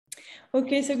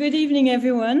Okay, so good evening,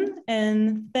 everyone,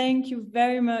 and thank you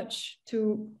very much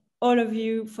to all of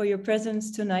you for your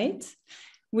presence tonight.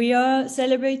 We are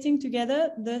celebrating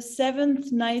together the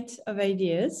 7th Night of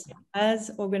Ideas, as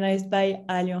organized by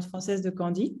Alliances Française de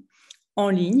Kandy,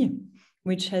 en ligne,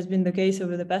 which has been the case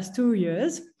over the past 2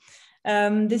 years.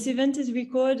 This event is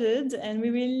recorded, and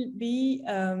we will be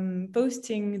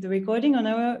posting the recording on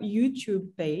our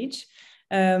YouTube page.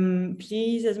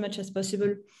 Please, as much as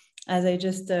possible, as I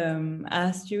just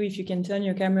asked you, if you can turn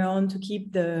your camera on to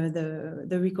keep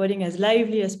the recording as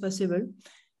lively as possible,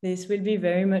 this will be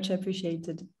very much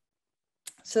appreciated.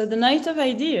 So the Night of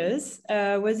Ideas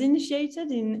was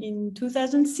initiated in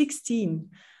 2016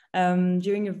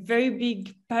 during a very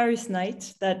big Paris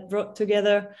night that brought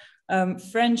together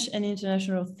French and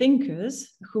international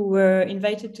thinkers who were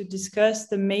invited to discuss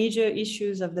the major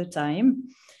issues of the time.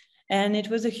 And it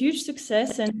was a huge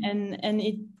success, and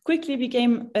it quickly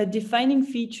became a defining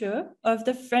feature of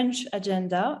the French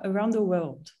agenda around the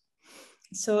world.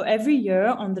 So every year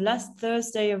on the last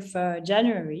Thursday of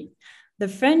January, the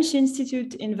French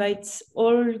Institute invites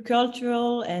all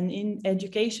cultural and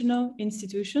educational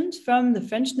institutions from the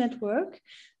French network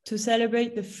to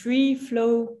celebrate the free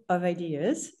flow of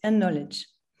ideas and knowledge.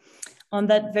 On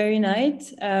that very night,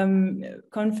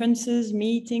 conferences,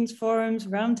 meetings, forums,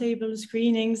 roundtables,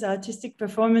 screenings, artistic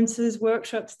performances,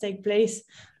 workshops take place,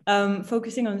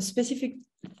 focusing on a specific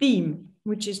theme,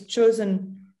 which is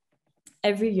chosen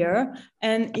every year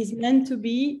and is meant to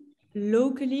be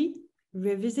locally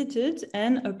revisited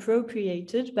and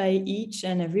appropriated by each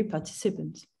and every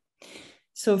participant.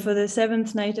 So for the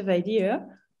 7th Night of Idea,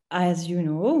 as you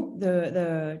know,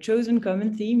 the chosen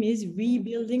common theme is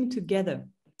rebuilding together.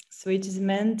 So it is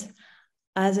meant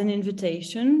as an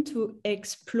invitation to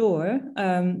explore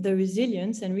the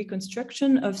resilience and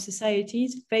reconstruction of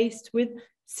societies faced with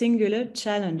singular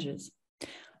challenges,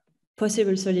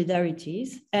 possible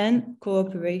solidarities and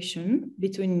cooperation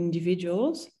between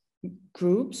individuals,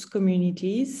 groups,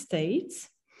 communities, states,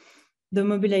 the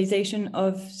mobilization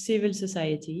of civil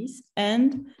societies,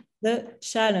 and the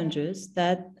challenges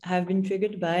that have been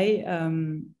triggered by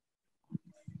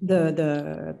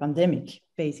the pandemic,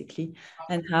 basically,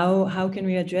 and how can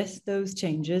we address those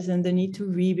changes and the need to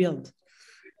rebuild.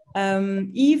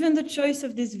 Even the choice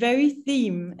of this very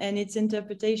theme and its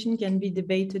interpretation can be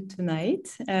debated tonight.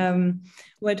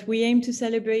 What we aim to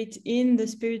celebrate in the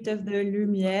spirit of the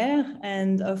Lumière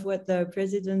and of what the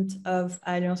president of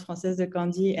Alliances Française de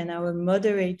Kandy and our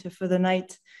moderator for the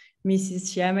night, Mrs.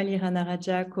 Shyamali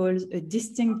calls a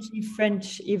distinctly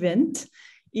French event,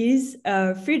 is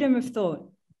freedom of thought.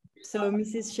 So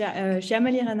Mrs.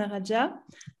 Shyamali Ranaraja,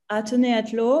 attorney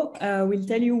at law, will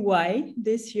tell you why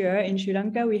this year in Sri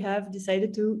Lanka we have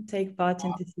decided to take part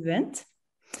in this event.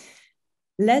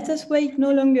 Let us wait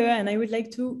no longer, and I would like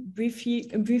to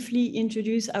briefly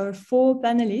introduce our 4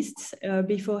 panelists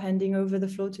before handing over the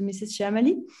floor to Mrs.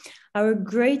 Shyamali. Our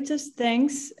greatest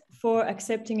thanks for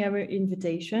accepting our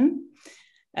invitation.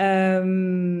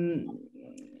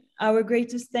 Our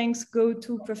greatest thanks go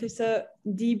to Professor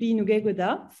D.B.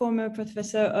 Nugegoda, former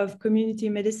professor of community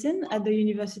medicine at the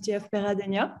University of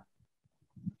Peradeniya.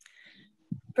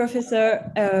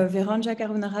 Professor Veronja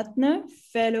Karunaratne,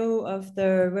 fellow of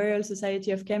the Royal Society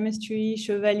of Chemistry,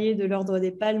 Chevalier de l'Ordre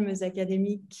des Palmes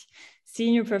Académiques,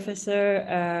 senior professor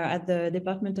at the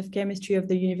Department of Chemistry of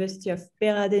the University of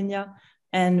Peradeniya,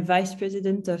 and vice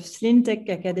president of SLINTEC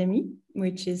Academy,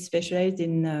 which is specialized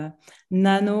in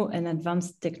nano and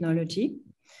advanced technology.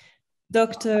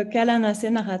 Dr. Kalana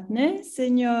Senaratne,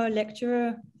 senior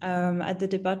lecturer at the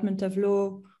Department of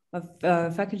Law of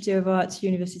Faculty of Arts,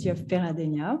 University of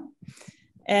Peradeniya.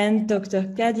 And Dr.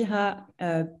 Kadira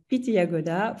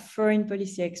Pitiyagoda, foreign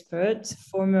policy expert,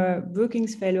 former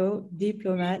Brookings Fellow,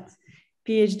 diplomat,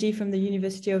 PhD from the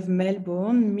University of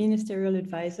Melbourne, ministerial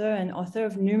advisor, and author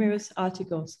of numerous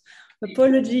articles.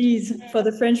 Apologies for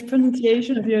the French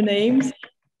pronunciation of your names.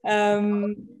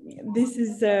 This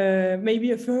is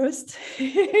maybe a first.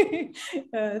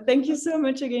 Thank you so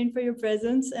much again for your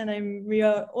presence, and we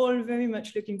are all very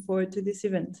much looking forward to this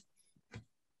event.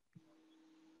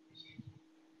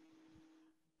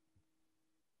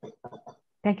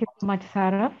 Thank you so much,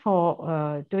 Sarah,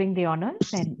 for doing the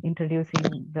honors and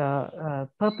introducing the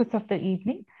purpose of the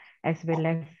evening, as well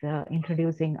as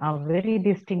introducing our very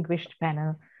distinguished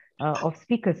panel of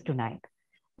speakers tonight.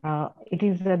 It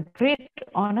is a great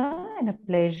honor and a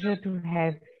pleasure to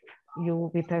have you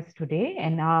with us today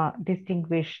and our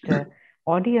distinguished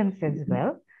audience as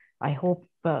well. I hope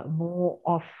more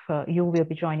of you will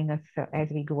be joining us as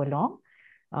we go along.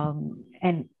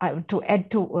 And to add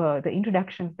to the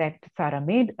introductions that Sarah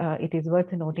made, it is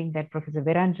worth noting that Professor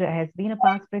Beranger has been a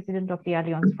past president of the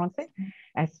Alliances Française,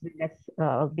 as well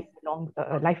as being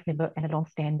a life member and a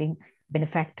long-standing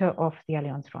benefactor of the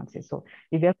Alliances Française. So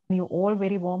we welcome you all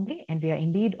very warmly, and we are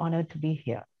indeed honored to be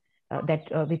here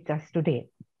with us today.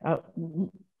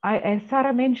 As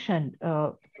Sarah mentioned,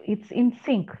 it's in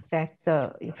sync that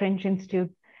the French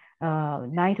Institute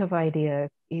Night of Ideas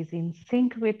is in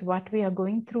sync with what we are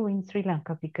going through in Sri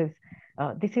Lanka, because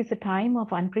this is a time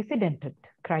of unprecedented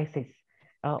crisis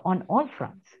on all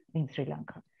fronts in Sri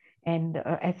Lanka. And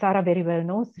as Sarah very well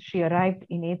knows, she arrived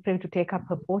in April to take up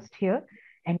her post here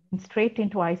and straight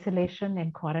into isolation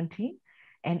and quarantine,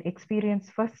 and experience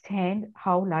firsthand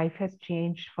how life has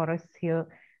changed for us here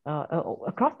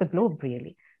across the globe,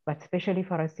 really, but especially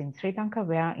for us in Sri Lanka,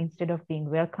 where instead of being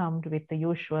welcomed with the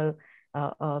usual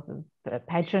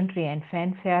pageantry and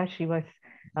fanfare, she was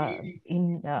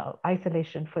in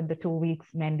isolation for the 2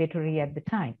 weeks mandatory at the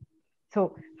time.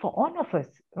 So for all of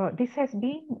us,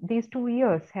 these 2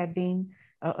 years have been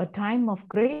a time of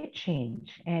great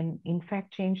change, and in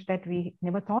fact, change that we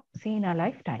never thought to see in our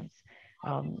lifetimes. We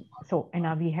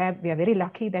are very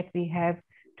lucky that we have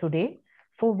today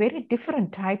 4 very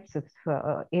different types of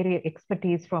area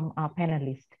expertise from our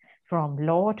panelists, from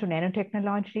law to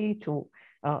nanotechnology to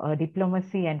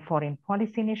diplomacy and foreign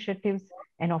policy initiatives,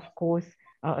 and of course,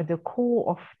 the core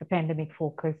of the pandemic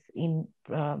focus in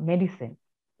medicine.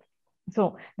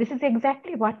 So this is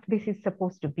exactly what this is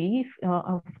supposed to be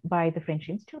by the French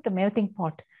Institute, a melting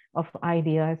pot of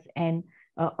ideas and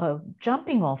a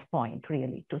jumping off point,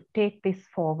 really, to take this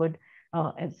forward,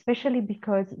 especially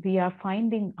because we are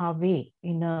finding our way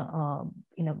in a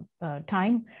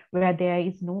time where there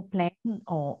is no plan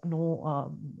or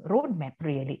no roadmap,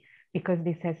 really, because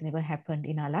this has never happened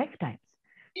in our lifetimes.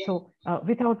 So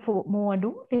without more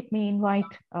ado, let me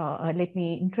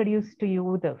introduce to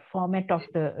you the format of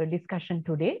the discussion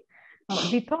today.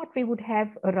 We thought we would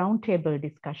have a roundtable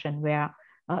discussion where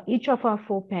each of our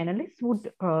 4 panelists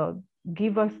would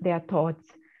give us their thoughts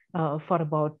for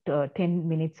about 10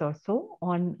 minutes or so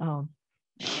on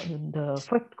the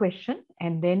first question.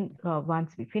 And then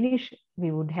once we finish,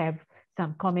 we would have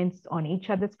some comments on each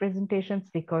other's presentations,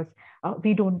 because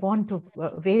we don't want to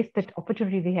waste that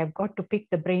opportunity we have got to pick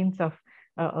the brains of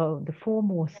the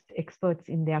foremost experts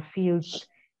in their fields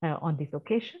on this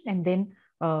occasion. And then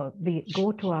we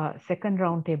go to our second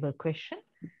roundtable question,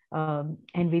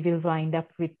 and we will wind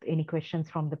up with any questions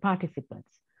from the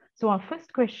participants. So our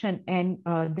first question, and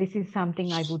this is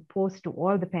something I would pose to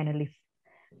all the panelists,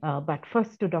 but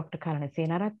first to Dr. Kalana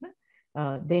Senaratne.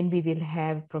 Then we will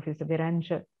have Professor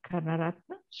Beranger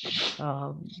Karunaratne,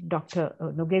 Dr.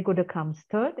 Nugegoda comes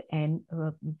third, and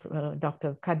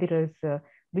Dr. Kadira's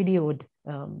videoed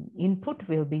input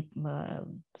will be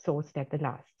sourced at the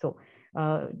last. So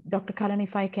Dr. Kalana,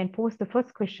 if I can pose the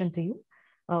first question to you,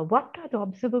 what are the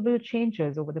observable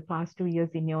changes over the past 2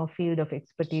 years in your field of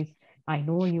expertise? I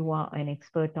know you are an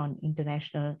expert on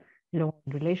international law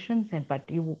and relations, but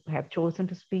you have chosen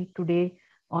to speak today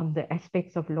on the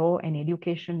aspects of law and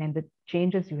education and the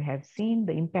changes you have seen,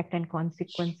 the impact and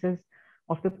consequences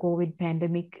of the COVID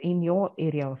pandemic in your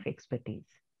area of expertise.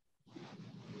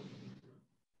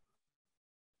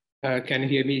 Can you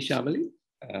hear me, Chevalier?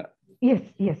 Yes,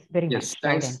 very much. Thanks.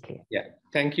 Loud and clear. Yeah,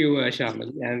 thank you,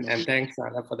 Chevalier, and thanks,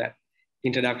 Sarah, for that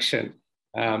introduction,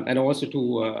 and also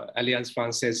to Alliances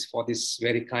Française for this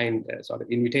very kind sort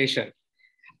of invitation.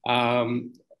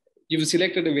 You've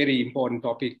selected a very important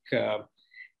topic.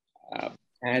 I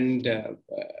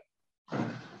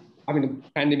mean, the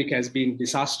pandemic has been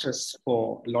disastrous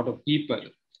for a lot of people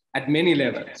at many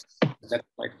levels. That's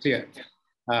quite clear.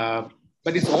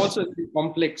 But it's also a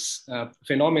complex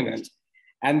phenomenon.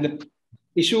 And the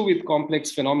issue with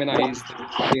complex phenomena is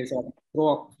that they sort of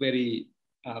throw up very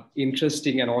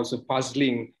interesting and also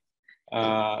puzzling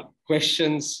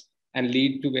questions and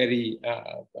lead to very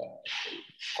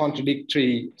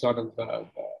contradictory sort of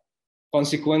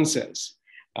consequences.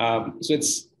 So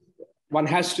one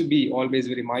has to be always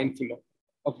very mindful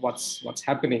of what's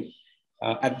happening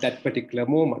at that particular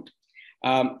moment.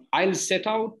 I'll set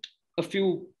out a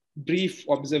few brief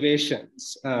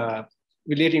observations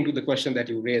relating to the question that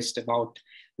you raised about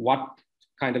what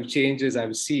kind of changes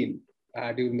I've seen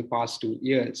during the past 2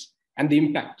 years and the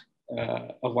impact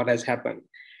of what has happened.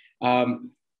 And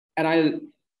I'll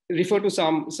refer to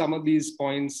some of these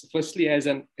points, firstly as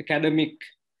an academic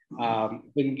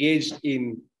engaged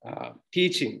in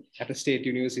teaching at a state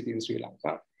university in Sri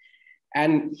Lanka,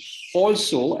 and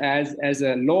also as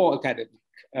a law academic,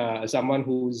 someone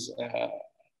who's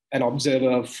an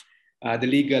observer of the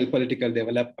legal political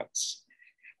developments.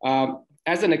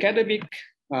 As an academic,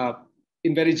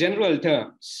 in very general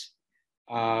terms,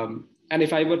 and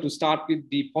if I were to start with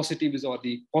the positives or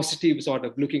the positive sort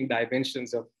of looking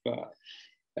dimensions of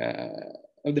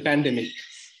the pandemic,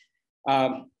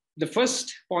 the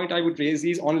first point I would raise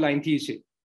is online teaching.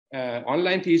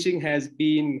 Online teaching has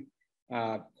been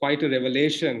quite a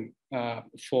revelation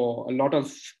for a lot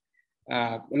of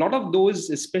those,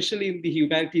 especially in the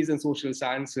humanities and social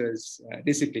sciences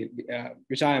discipline,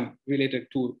 which I am related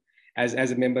to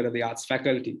as a member of the arts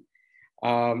faculty.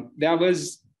 There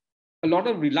was a lot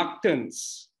of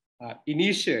reluctance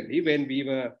initially when we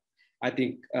were, I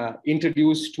think,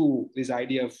 introduced to this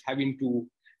idea of having to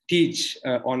teach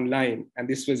online, and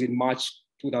this was in March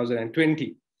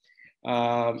 2020.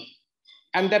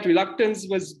 And that reluctance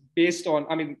was based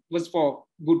on, was for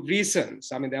good reasons.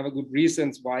 There were good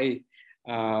reasons why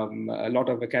a lot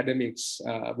of academics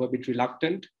were a bit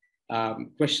reluctant,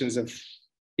 questions of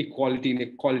equality,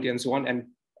 inequality, and so on, and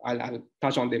I'll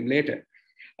touch on them later.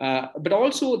 But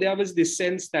also there was this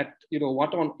sense that,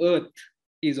 what on earth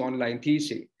is online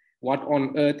teaching? What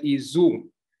on earth is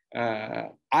Zoom?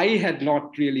 I had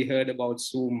not really heard about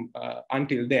Zoom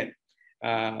until then,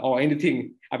 or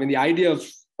anything. The idea of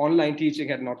online teaching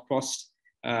had not crossed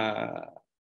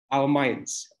our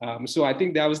minds. So I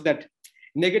think there was that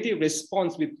negative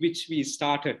response with which we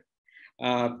started.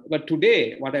 But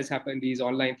today, what has happened is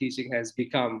online teaching has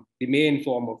become the main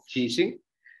form of teaching.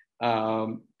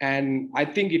 And I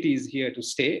think it is here to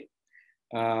stay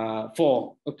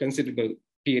for a considerable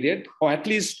period, or at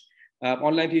least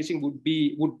online teaching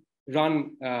would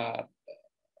run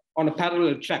on a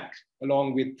parallel track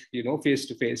along with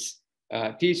face-to-face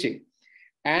teaching.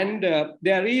 And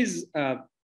there is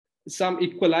some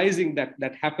equalizing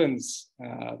that happens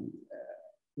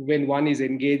when one is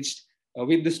engaged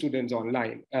with the students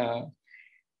online.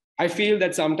 I feel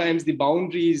that sometimes the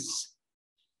boundaries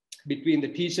between the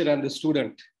teacher and the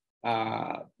student, they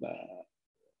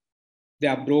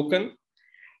are broken.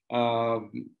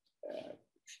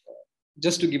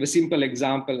 Just to give a simple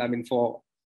example, for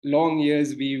long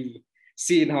years, we've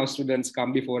seen how students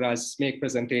come before us, make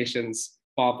presentations,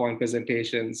 PowerPoint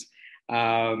presentations,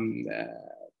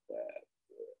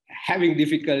 having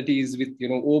difficulties with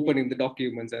opening the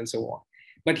documents and so on.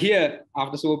 But here,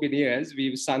 after so many years,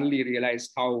 we've suddenly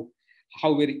realized how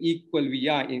very equal we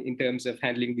are in terms of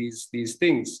handling these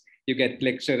things. You get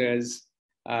lecturers,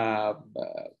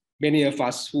 many of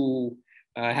us who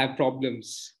have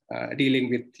problems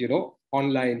dealing with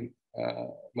online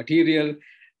material.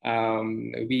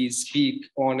 We speak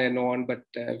on and on, but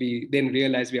we then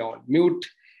realize we are on mute.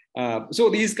 So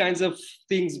these kinds of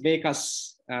things make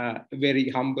us very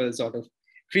humble sort of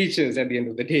creatures at the end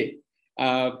of the day.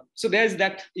 So there's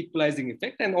that equalizing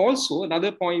effect. And also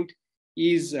another point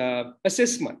is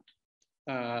assessment.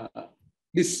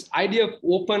 This idea of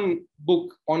open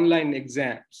book online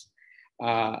exams,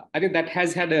 I think that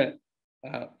has had a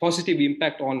positive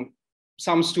impact on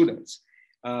some students.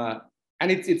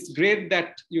 And it's great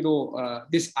that,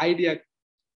 this idea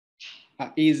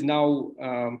is now,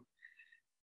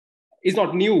 is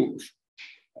not new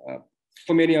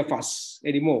for many of us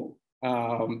anymore.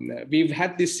 We've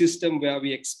had this system where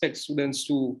we expect students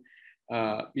to,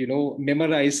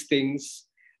 memorize things.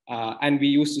 And we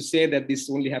used to say that this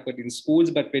only happened in schools,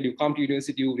 but when you come to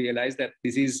university, you realize that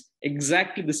this is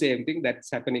exactly the same thing that's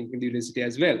happening in the university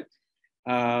as well.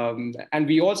 And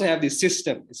we also have this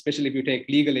system, especially if you take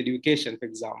legal education, for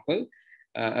example,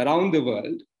 around the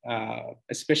world,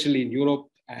 especially in Europe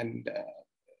and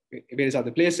various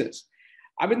other places.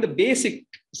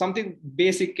 Something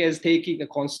basic as taking a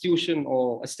constitution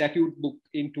or a statute book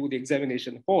into the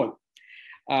examination hall.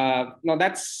 Now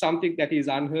that's something that is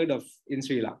unheard of in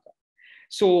Sri Lanka.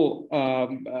 So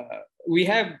we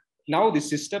have now this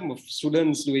system of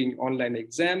students doing online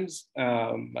exams.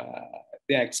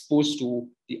 They are exposed to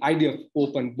the idea of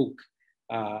open book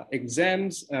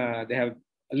exams. They have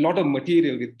a lot of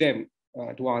material with them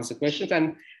to answer questions,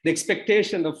 and the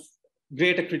expectation of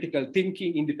greater critical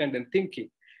thinking, independent thinking.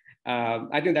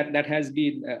 I think that has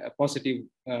been a positive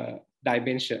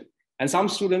dimension. And some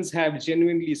students have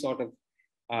genuinely sort of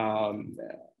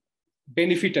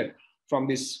benefited from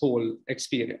this whole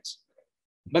experience.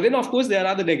 But then, of course, there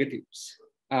are other negatives.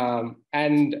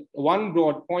 And one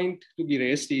broad point to be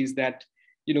raised is that,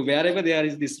 wherever there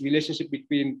is this relationship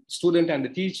between student and the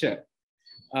teacher,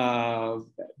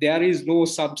 there is no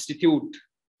substitute.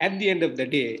 At the end of the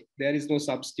day, there is no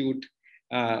substitute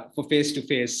for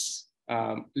face-to-face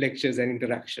lectures and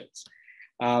interactions.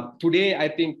 Today, I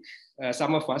think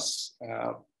some of us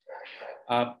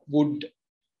would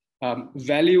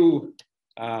value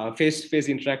face-to-face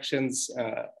interactions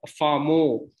far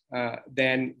more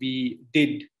than we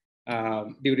did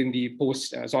during the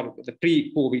the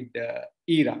pre-COVID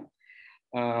era.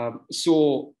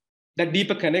 So that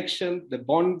deeper connection, the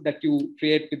bond that you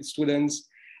create with students,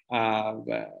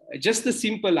 just the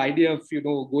simple idea of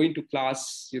going to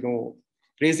class,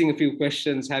 raising a few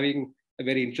questions, having a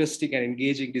very interesting and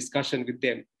engaging discussion with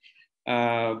them,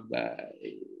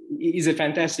 is a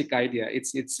fantastic idea.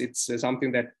 It's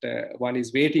something that one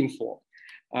is waiting for.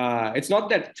 It's not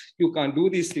that you can't do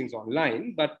these things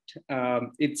online, but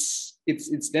it's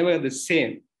never the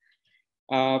same.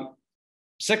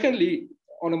 Secondly,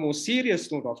 on a more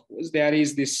serious note, of course, there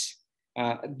is this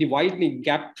dividing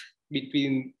gap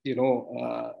between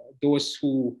those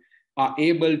who are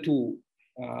able to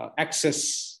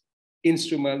access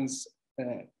instruments,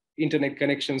 internet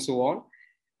connection, so on,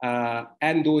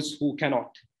 and those who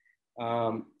cannot.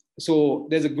 So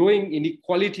there's a growing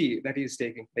inequality that is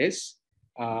taking place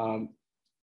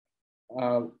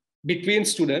between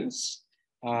students,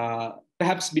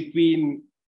 perhaps between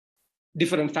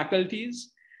different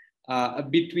faculties,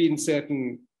 between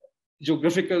certain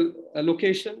geographical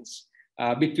locations,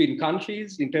 between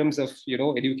countries in terms of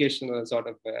educational sort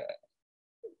of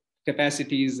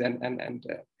capacities and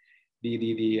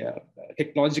the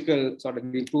technological sort of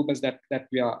improvements that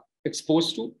we are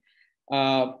exposed to.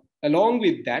 Along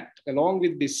with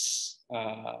this,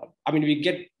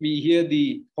 we hear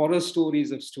the horror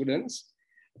stories of students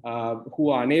who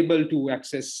are unable to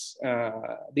access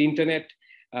the internet,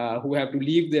 who have to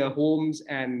leave their homes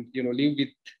and live with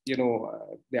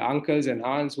their uncles and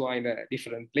aunts who are in a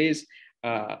different place,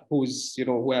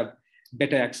 who have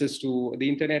better access to the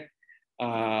internet.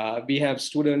 We have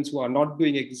students who are not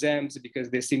doing exams because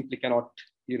they simply cannot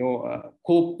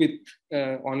cope with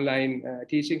online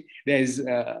teaching. There is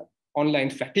online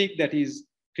fatigue that is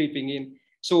creeping in.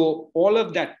 So all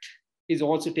of that is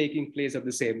also taking place at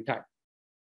the same time.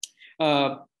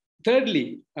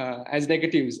 Thirdly, as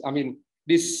negatives,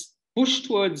 this push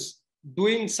towards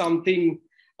doing something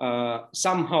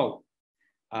somehow,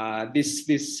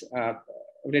 this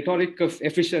rhetoric of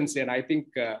efficiency, and I think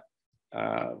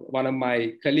one of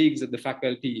my colleagues at the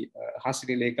faculty,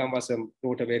 Hasini Lekamwasam,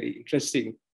 wrote a very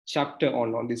interesting chapter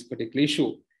on this particular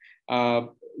issue.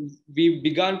 We've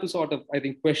begun to sort of, I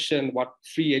think, question what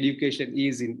free education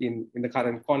is in the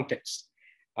current context.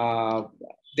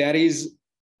 There is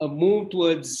a move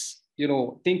towards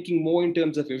thinking more in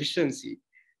terms of efficiency.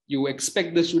 You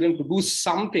expect the student to do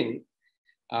something,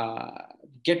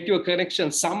 get your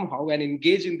connection somehow and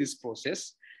engage in this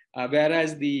process,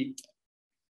 whereas the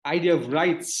idea of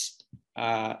rights,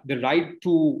 the right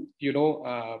to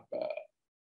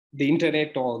the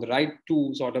internet or the right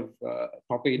to sort of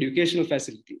proper educational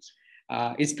facilities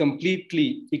is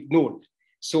completely ignored.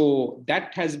 So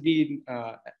that has been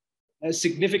a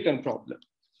significant problem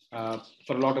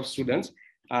for a lot of students,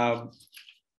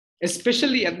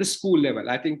 especially at the school level.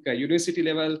 I think university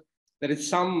level, there is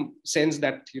some sense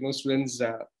that students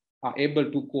are able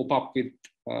to cope up with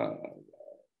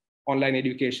online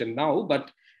education now, but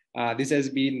this has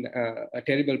been a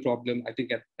terrible problem, I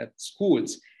think, at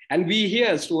schools. And we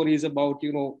hear stories about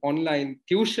online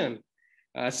tuition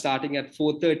starting at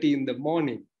 4:30 in the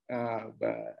morning.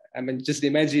 Just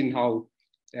imagine how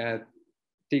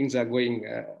things are going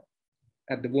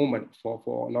at the moment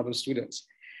for a lot of students.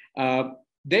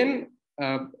 Then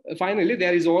finally,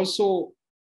 there is also,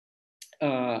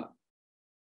 on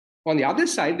the other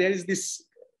side, there is this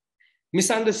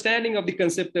misunderstanding of the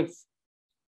concept of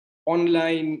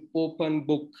online open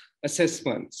book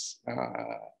assessments.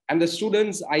 And the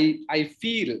students, I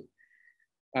feel,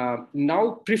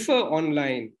 now prefer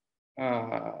online,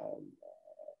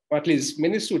 or at least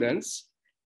many students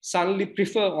suddenly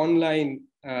prefer online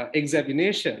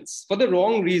examinations for the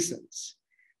wrong reasons.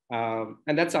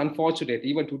 And that's unfortunate.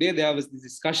 Even today, there was this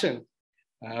discussion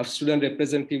of student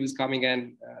representatives coming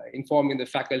and informing the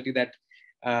faculty that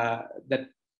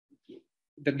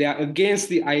they are against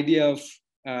the idea of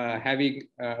having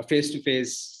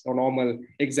face-to-face or normal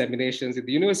examinations in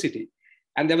the university.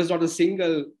 And there was not a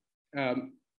single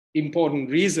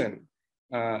important reason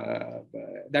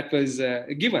that was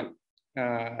given.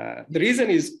 The reason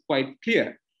is quite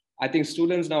clear. I think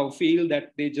students now feel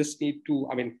that they just need to,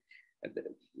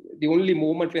 the only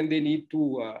moment when they need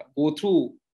to go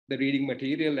through the reading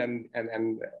material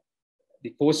and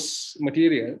the course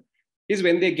material is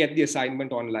when they get the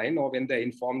assignment online or when they're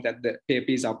informed that the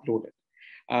paper is uploaded.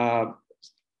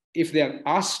 If they're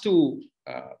asked to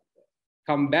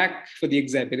come back for the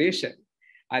examination,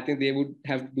 I think they would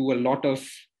have to do a lot of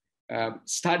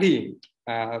studying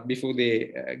before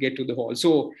they get to the hall.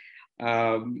 So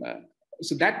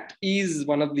so that is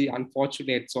one of the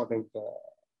unfortunate sort of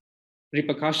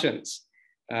repercussions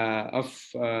of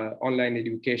online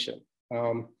education.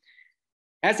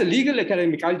 As a legal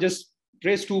academic, I'll just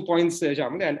raise 2 points,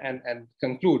 Jamal, and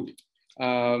conclude.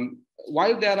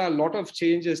 While there are a lot of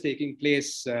changes taking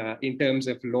place in terms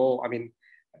of law, I mean,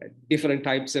 different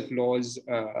types of laws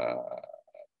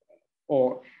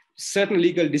or certain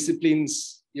legal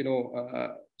disciplines,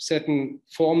 certain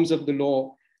forms of the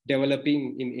law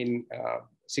developing in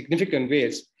significant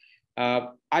ways.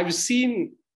 I've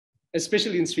seen,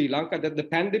 especially in Sri Lanka, that the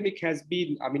pandemic has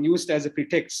been, used as a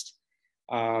pretext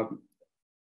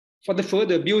for the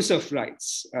further abuse of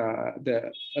rights.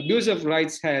 The abuse of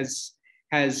rights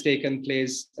has taken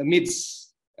place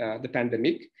amidst the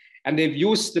pandemic, and they've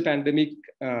used the pandemic,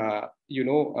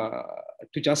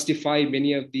 to justify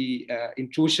many of the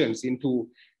intrusions into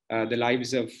the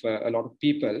lives of a lot of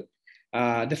people.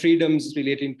 The freedoms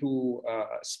relating to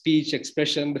speech,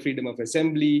 expression, the freedom of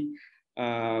assembly,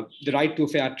 the right to a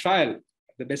fair trial.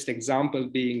 The best example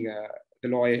being the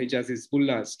lawyer Hijaz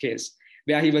Hizbullah's case,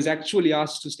 where he was actually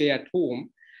asked to stay at home,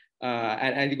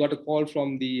 and he got a call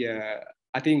from the,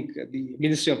 I think, the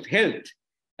Ministry of Health,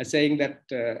 saying that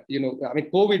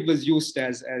COVID was used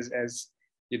as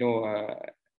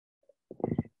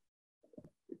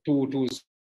to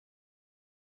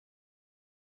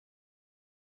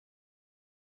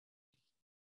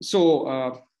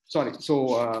So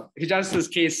Hijaz's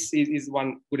case is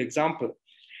one good example.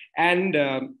 And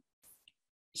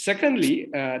secondly,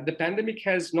 the pandemic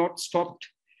has not stopped,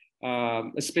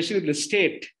 especially the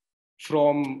state,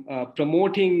 from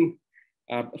promoting,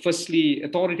 firstly,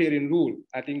 authoritarian rule.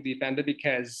 I think the pandemic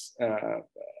has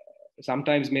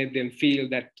sometimes made them feel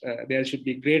that there should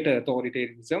be greater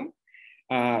authoritarianism.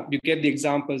 You get the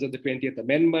examples of the 20th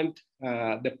Amendment,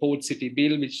 the Port City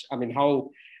Bill, which,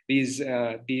 how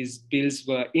these bills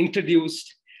were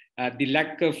introduced, the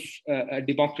lack of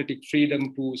democratic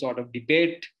freedom to sort of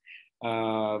debate,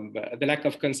 the lack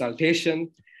of consultation,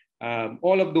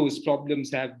 all of those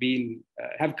problems have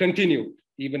continued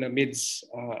even amidst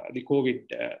the COVID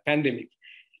pandemic.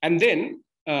 And then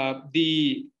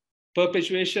the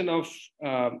perpetuation of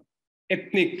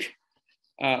ethnic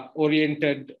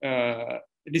oriented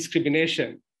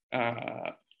discrimination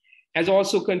has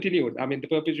also continued. The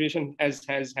perpetuation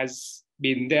has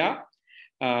been there.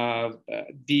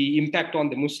 The impact on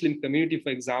the Muslim community, for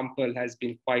example, has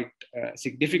been quite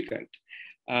significant.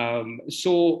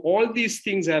 So all these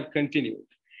things have continued.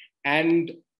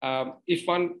 And if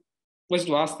one was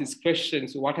to ask this question,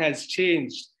 so what has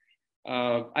changed?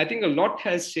 I think a lot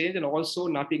has changed, and also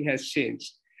nothing has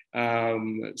changed.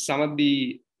 Some of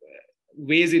the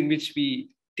ways in which we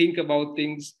think about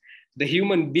things, the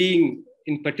human being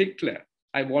in particular,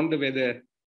 I wonder whether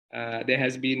there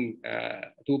has been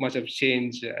too much of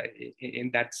change in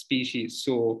that species.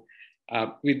 So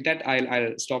with that,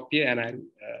 I'll stop here and I'll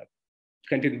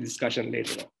continue the discussion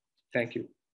later on. Thank you.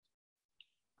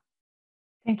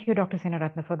 Thank you, Dr.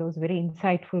 Senaratne, for those very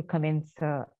insightful comments.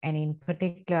 And in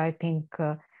particular, I think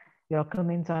your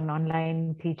comments on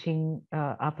online teaching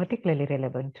are particularly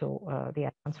relevant to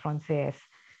the Alliances Française.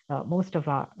 Most of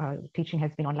our teaching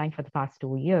has been online for the past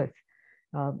 2 years.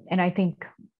 And I think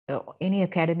any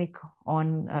academic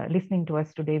on listening to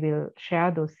us today will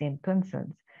share those same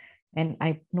concerns. And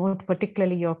I note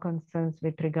particularly your concerns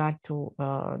with regard to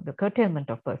the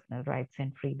curtailment of personal rights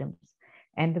and freedoms,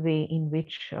 and the way in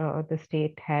which the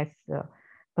state has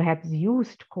perhaps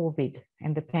used COVID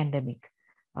and the pandemic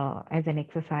as an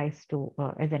exercise to,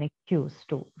 as an excuse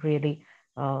to really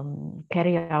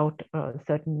carry out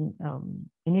certain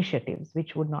initiatives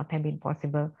which would not have been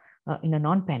possible in a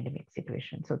non-pandemic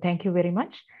situation. So thank you very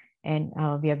much. And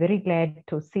we are very glad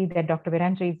to see that Dr.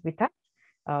 Viranja is with us.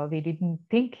 We didn't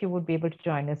think you would be able to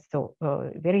join us. So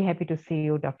very happy to see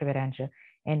you, Dr. Viranja.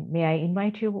 And may I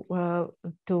invite you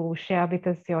to share with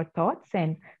us your thoughts?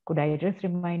 And could I just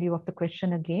remind you of the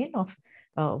question again of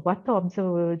what the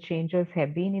observable changes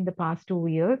have been in the past 2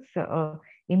 years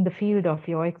in the field of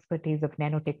your expertise of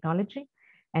nanotechnology,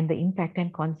 and the impact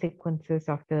and consequences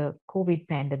of the COVID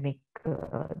pandemic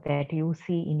that you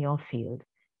see in your field?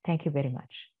 Thank you very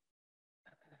much.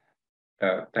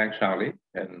 Thanks, Charlie.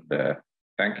 And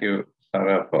thank you,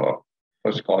 Sarah, for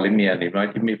first calling me and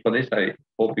inviting me for this. I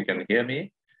hope you can hear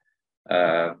me.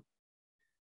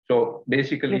 So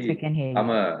basically, yes, we can hear you. I'm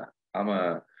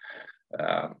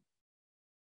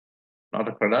not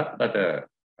a product, but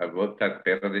I've worked at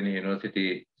Peradeniya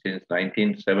University since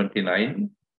 1979.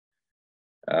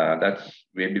 That's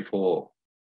way before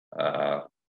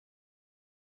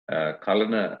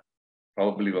Kalana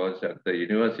probably was at the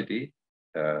university,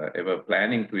 ever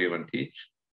planning to even teach.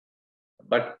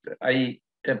 But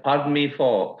pardon me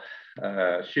for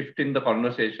shifting the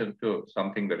conversation to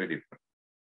something very different.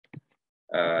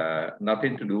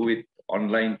 Nothing to do with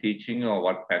online teaching or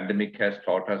what pandemic has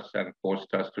taught us and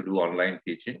forced us to do online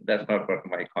teaching. That's not what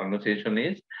my conversation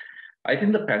is. I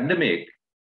think the pandemic,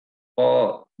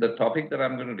 for the topic that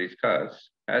I'm going to discuss,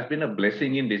 has been a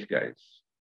blessing in disguise,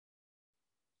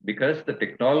 because the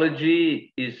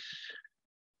technology is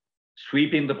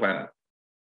sweeping the planet,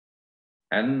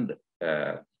 and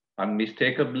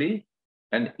unmistakably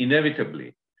and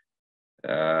inevitably,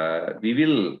 we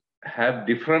will have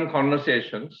different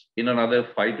conversations in another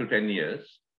 5 to 10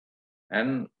 years.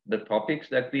 And the topics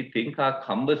that we think are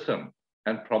cumbersome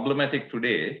and problematic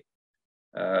today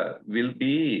will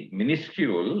be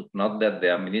minuscule, not that they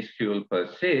are minuscule per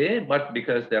se, but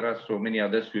because there are so many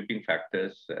other sweeping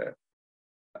factors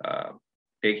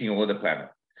taking over the planet.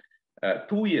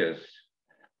 2 years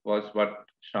was what,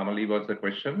 Shamali, was the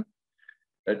question.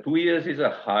 2 years is a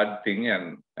hard thing,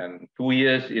 and 2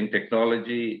 years in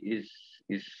technology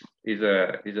is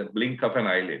a blink of an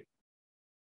eyelid.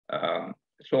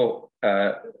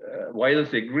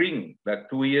 Whilst agreeing that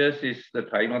 2 years is the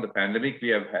time of the pandemic we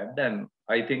have had, and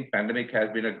I think pandemic has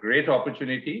been a great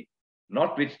opportunity,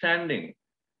 notwithstanding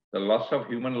the loss of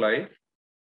human life,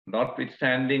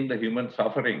 notwithstanding the human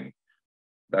suffering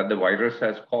that the virus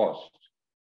has caused.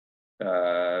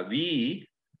 We,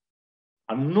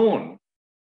 unknown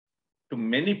to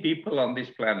many people on this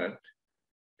planet,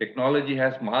 technology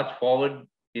has marched forward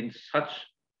in such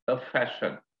a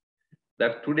fashion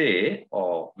that today,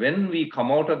 or when we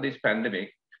come out of this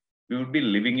pandemic, we would be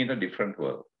living in a different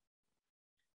world.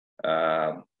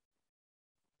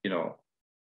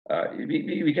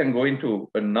 We can go into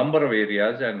a number of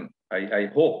areas, and I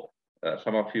hope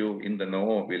some of you in the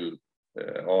know will,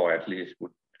 or at least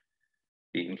would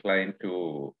be inclined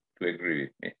to agree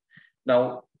with me.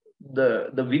 Now,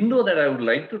 the window that I would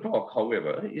like to talk,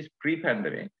 however, is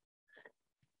pre-pandemic.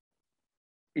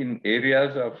 In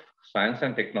areas of science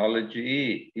and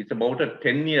technology, it's about a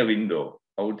 10-year window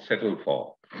I would settle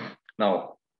for.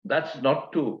 Now, that's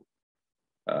not to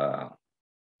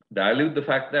dilute the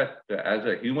fact that as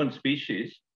a human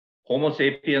species, Homo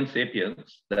sapiens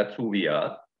sapiens, that's who we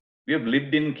are. We have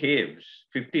lived in caves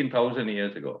 15,000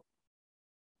 years ago,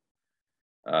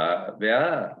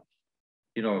 where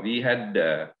we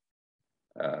had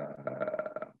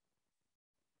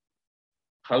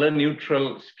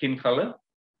color-neutral skin color.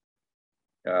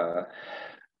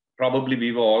 Probably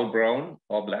we were all brown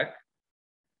or black,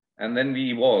 and then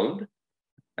we evolved,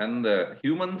 and the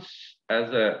humans as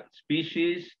a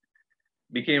species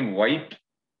became white,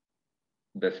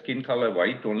 the skin color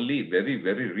white, only very,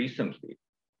 very recently,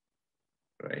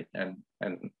 right? And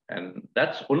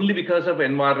that's only because of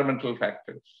environmental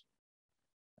factors.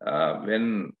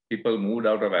 When people moved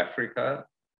out of Africa,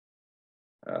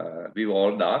 we were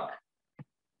all dark,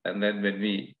 and then when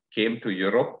we came to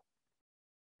Europe,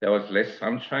 there was less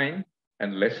sunshine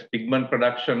and less pigment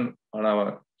production on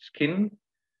our skin,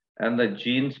 and the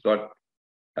genes got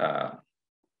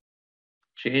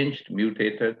changed,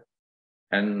 mutated,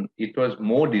 and it was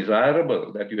more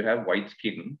desirable that you have white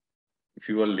skin if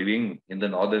you were living in the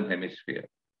northern hemisphere.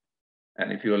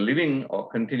 And if you were living or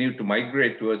continued to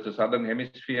migrate towards the southern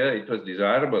hemisphere, it was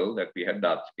desirable that we had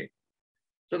dark skin.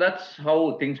 So that's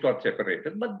how things got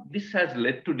separated. But this has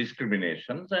led to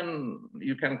discriminations, and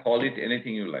you can call it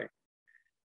anything you like.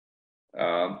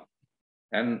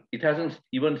 And it hasn't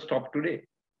even stopped today.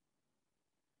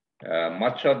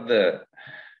 Much of the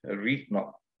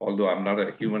although I'm not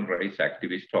a human rights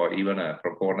activist or even a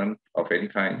proponent of any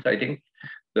kind, I think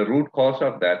the root cause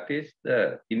of that is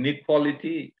the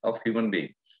inequality of human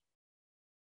beings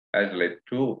has led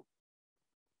to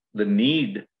the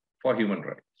need for human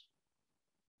rights.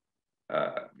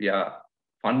 We are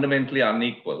fundamentally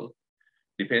unequal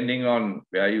depending on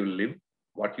where you live,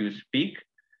 what you speak,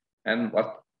 and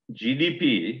what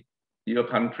GDP your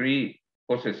country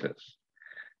possesses.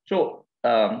 So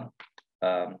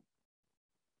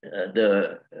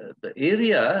the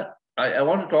area, I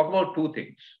want to talk about two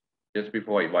things just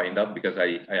before I wind up, because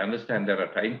I understand there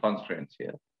are time constraints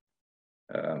here.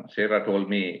 Sarah told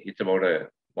me it's about a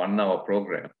 1-hour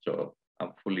program, so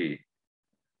I'm fully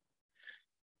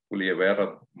aware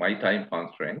of my time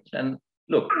constraints. And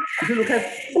look, if you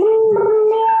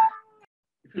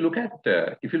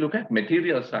look at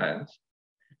material science,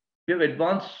 we have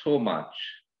advanced so much.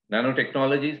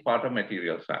 Nanotechnology is part of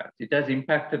material science. It has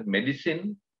impacted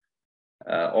medicine,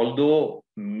 although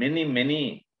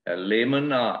many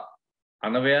laymen are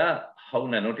unaware how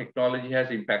nanotechnology has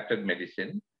impacted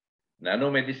medicine.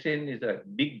 Nanomedicine is a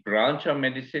big branch of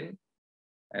medicine,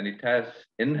 and it has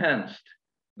enhanced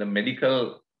the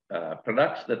medical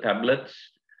products, the tablets,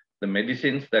 the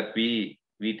medicines that we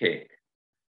take.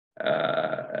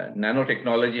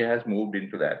 Nanotechnology has moved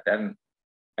into that. And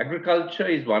agriculture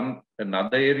is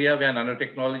another area where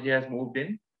nanotechnology has moved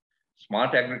in.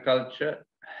 Smart agriculture.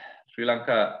 Sri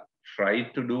Lanka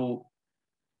tried to do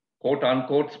quote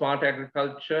unquote smart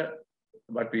agriculture,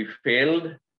 but we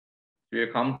failed. We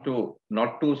have come to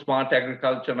not too smart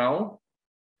agriculture now,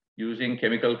 using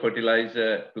chemical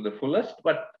fertilizer to the fullest.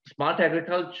 But smart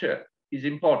agriculture is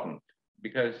important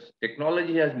because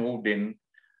technology has moved in.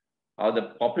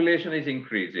 The population is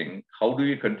increasing. How do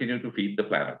we continue to feed the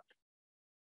planet?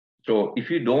 So if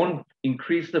you don't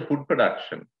increase the food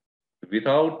production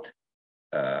without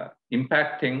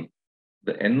impacting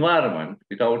the environment,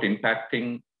 without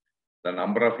impacting the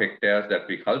number of hectares that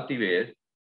we cultivate,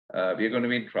 we're going to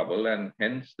be in trouble, and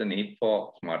hence the need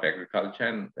for smart agriculture.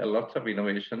 And there are lots of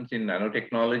innovations in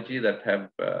nanotechnology that have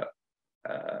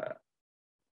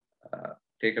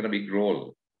taken a big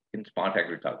role in smart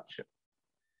agriculture.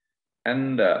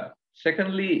 And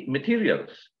secondly,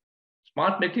 materials,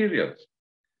 smart materials.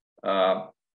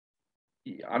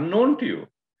 Unknown to you,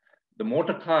 the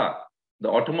motor car, the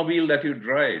automobile that you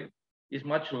drive is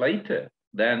much lighter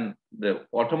than the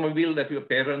automobile that your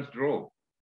parents drove.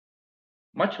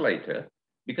 Much lighter,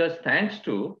 because thanks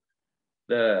to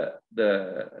the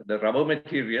rubber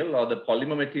material or the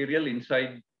polymer material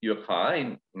inside your car,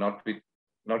 not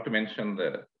to mention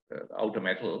the outer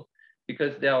metal,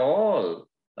 because they are all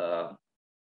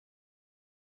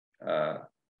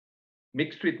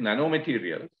mixed with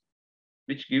nanomaterials,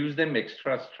 which gives them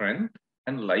extra strength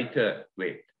and lighter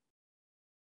weight.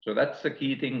 So that's the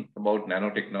key thing about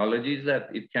nanotechnology, is that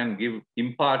it can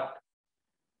impart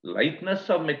lightness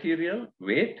of material,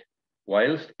 weight,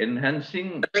 whilst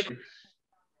enhancing its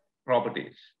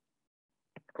properties.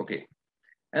 Okay.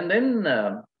 And then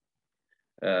now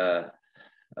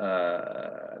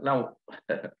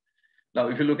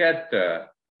if you look at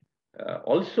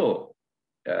also,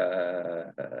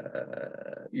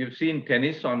 you've seen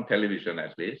tennis on television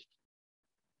at least.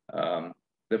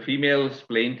 The females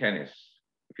playing tennis.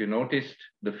 If you noticed,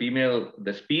 the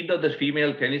speed of the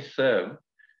female tennis serve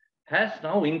has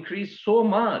now increased so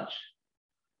much.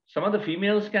 Some of the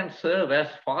females can serve as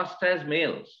fast as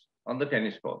males on the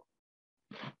tennis court.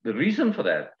 The reason for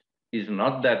that is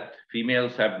not that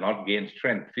females have not gained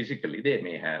strength physically. They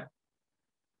may have.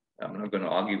 I'm not going to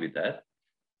argue with that.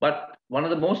 But one of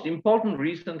the most important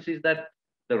reasons is that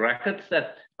the rackets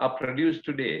that are produced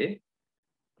today,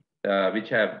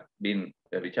 which are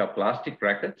plastic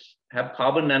rackets, have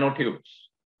carbon nanotubes.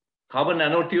 Carbon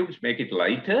nanotubes make it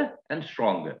lighter and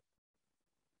stronger,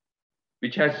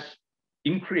 which has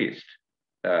increased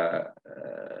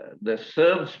the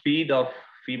serve speed of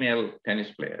female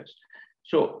tennis players.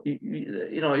 So,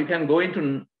 you can go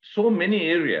into so many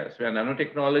areas where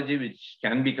nanotechnology, which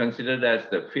can be considered as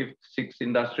the sixth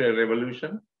industrial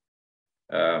revolution.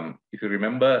 If you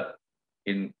remember,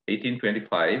 in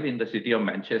 1825, in the city of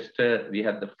Manchester, we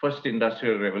had the first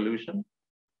industrial revolution.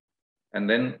 And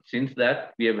then since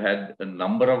that, we have had a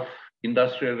number of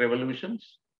industrial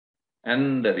revolutions.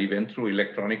 And we went through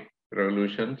electronic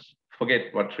revolutions.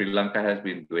 Forget what Sri Lanka has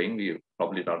been doing. We've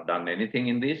probably not done anything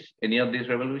in any of these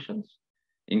revolutions,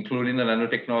 including the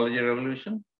nanotechnology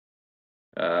revolution.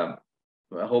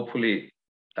 Hopefully,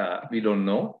 we don't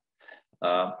know.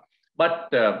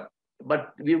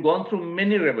 But we've gone through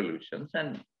many revolutions.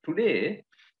 And today,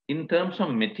 in terms of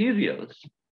materials,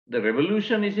 the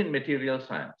revolution is in material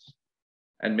science.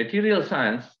 And material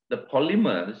science, the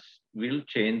polymers will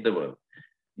change the world.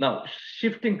 Now,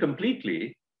 shifting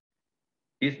completely,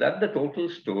 is that the total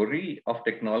story of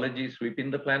technology sweeping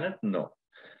the planet? No.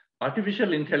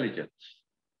 Artificial intelligence,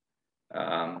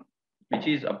 which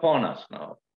is upon us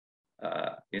now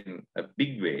in a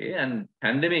big way. And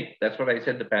pandemic, that's what I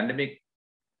said, the pandemic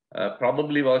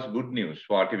probably was good news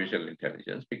for artificial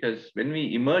intelligence, because when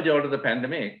we emerge out of the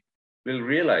pandemic, we'll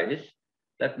realize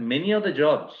that many of the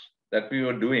jobs that we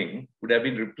were doing would have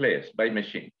been replaced by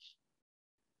machines.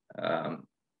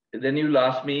 Then you'll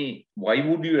ask me, why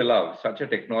would you allow such a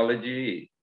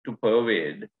technology to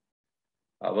pervade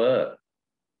our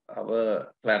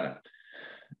planet?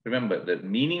 Remember, the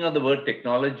meaning of the word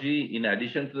technology, in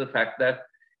addition to the fact that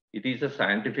it is a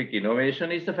scientific innovation,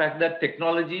 is the fact that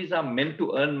technologies are meant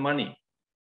to earn money.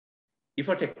 If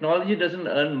a technology doesn't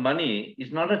earn money,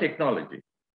 it's not a technology.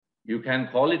 You can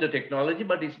call it a technology,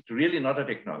 but it's really not a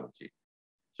technology.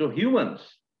 So humans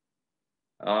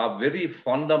are very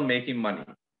fond of making money.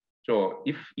 So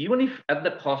even if at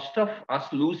the cost of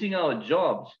us losing our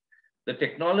jobs, the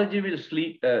technology will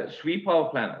sweep our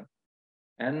planet.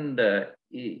 And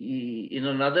in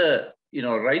another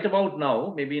right about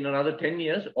now, maybe in another 10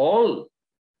 years, all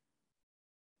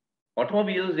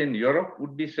automobiles in Europe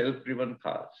would be self-driven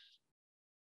cars.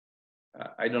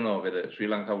 I don't know whether Sri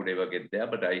Lanka would ever get there,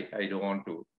 but I don't want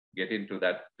to get into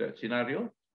that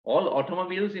scenario. All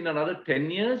automobiles in another 10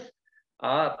 years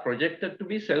are projected to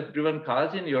be self-driven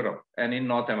cars in Europe and in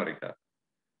North America,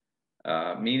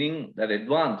 meaning that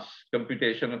advanced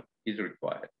computation is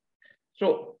required.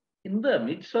 So in the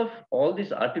midst of all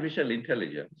this artificial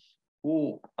intelligence,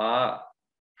 who are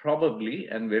probably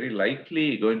and very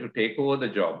likely going to take over the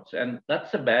jobs, and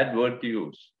that's a bad word to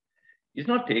use. It's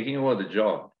not taking over the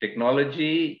job.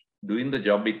 Technology doing the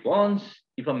job it wants.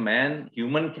 If a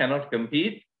human cannot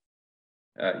compete,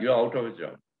 you're out of a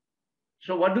job.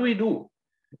 So what do?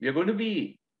 We're going to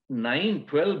be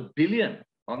 9-12 billion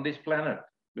on this planet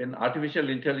when artificial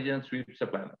intelligence sweeps the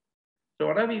planet. So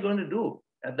what are we going to do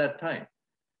at that time?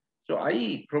 So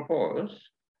I propose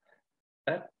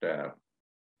that,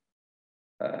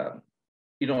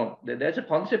 there's a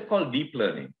concept called deep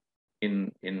learning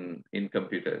in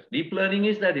computers. Deep learning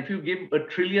is that if you give 1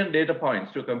 trillion data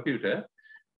points to a computer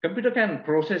can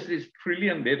process these 1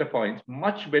 trillion data points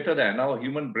much better than our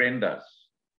human brain does.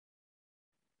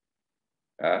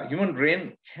 Human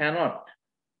brain cannot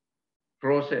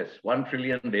process 1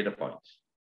 trillion data points.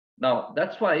 Now,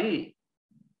 that's why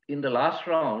in the last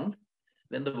round,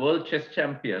 when the world chess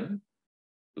champion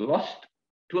lost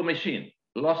to a machine,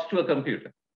 lost to a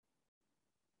computer,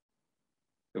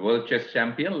 the world chess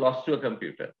champion lost to a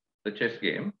computer, the chess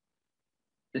game,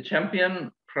 the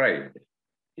champion cried.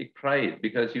 He cried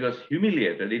because he was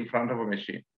humiliated in front of a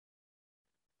machine.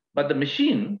 But the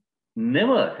machine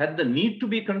never had the need to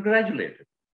be congratulated.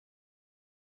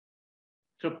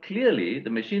 So clearly, the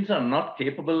machines are not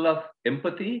capable of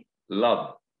empathy,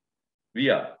 love. We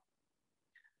are.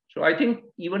 So I think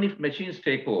even if machines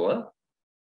take over,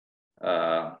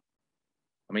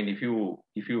 if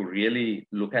you really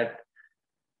look at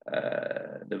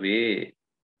the way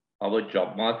our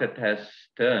job market has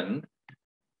turned,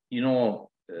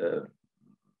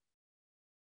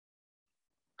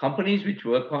 companies which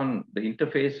work on the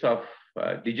interface of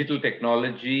digital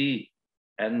technology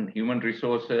and human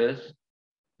resources,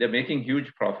 they're making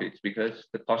huge profits because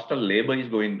the cost of labor is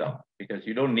going down, because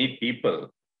you don't need people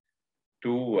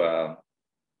to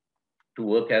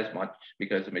work as much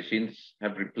because the machines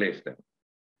have replaced them.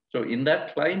 So in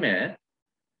that climate,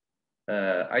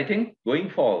 I think going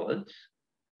forwards,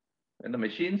 when the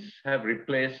machines have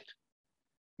replaced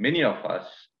many of us,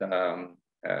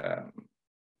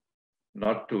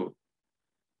 not to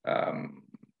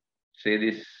say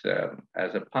this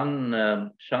as a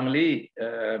pun, Shamali,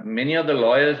 many of the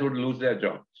lawyers would lose their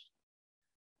jobs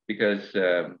because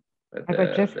I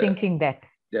was just thinking that.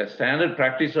 The standard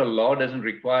practice of law doesn't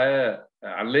require,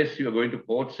 unless you're going to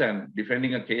courts and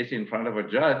defending a case in front of a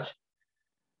judge,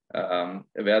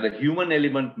 where the human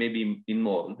element may be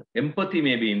involved, empathy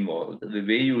may be involved, the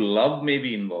way you love may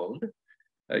be involved.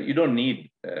 You don't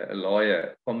need a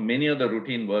lawyer for many of the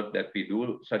routine work that we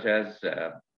do, such as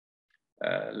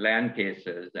land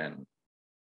cases and,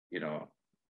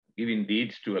 giving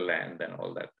deeds to a land and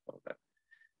all that.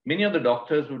 Many of the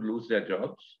doctors would lose their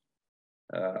jobs,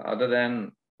 other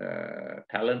than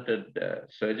talented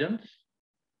surgeons.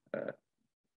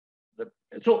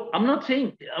 So I'm not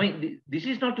saying, this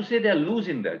is not to say they're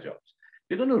losing their jobs.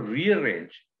 We're going to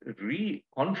rearrange,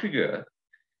 reconfigure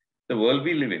the world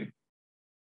we live in.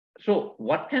 So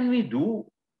what can we do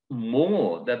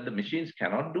more that the machines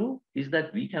cannot do is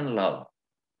that we can love,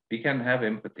 we can have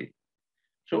empathy.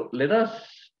 So let us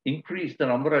increase the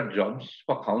number of jobs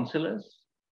for counselors.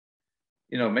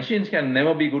 Machines can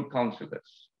never be good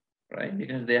counselors, right?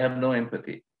 Because they have no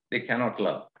empathy, they cannot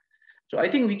love. So I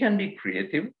think we can be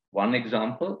creative. One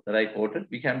example that I quoted,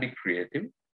 we can be creative.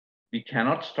 We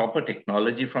cannot stop a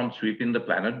technology from sweeping the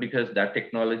planet because that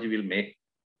technology will make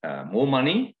more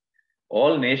money.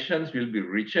 All nations will be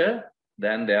richer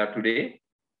than they are today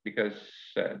because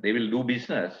they will do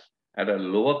business at a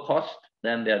lower cost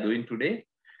than they are doing today.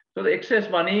 So the excess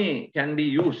money can be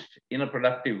used in a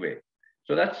productive way.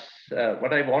 So that's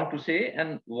what I want to say.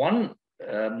 And one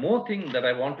more thing that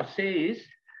I want to say is,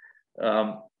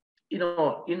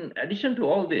 in addition to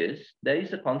all this, there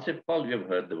is a concept called, we have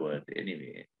heard the word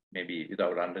anyway, maybe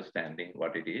without understanding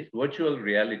what it is, virtual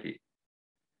reality.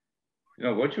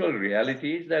 Virtual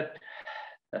reality is that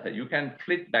you can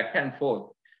flit back and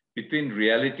forth between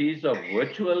realities of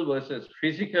virtual versus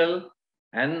physical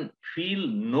and feel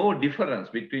no difference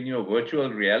between your virtual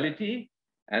reality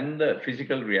and the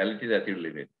physical reality that you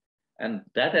live in. And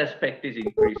that aspect is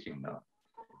increasing now.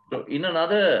 So in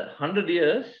another 100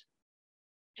 years,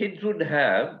 kids would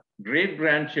have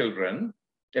great-grandchildren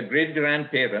the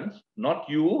great-grandparents, not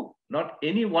you, not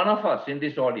any one of us in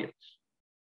this audience.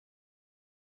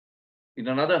 In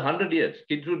another 100 years,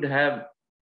 kids would have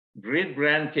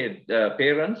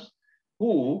parents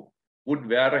who would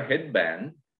wear a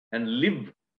headband and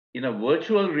live in a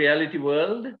virtual reality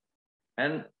world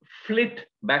and flit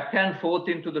back and forth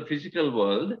into the physical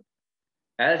world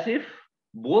as if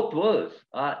both worlds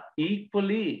are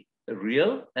equally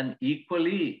real and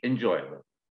equally enjoyable.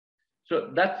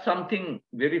 So that's something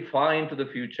very far into the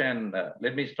future. And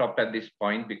let me stop at this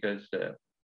point because the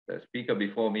speaker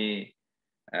before me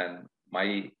and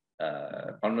my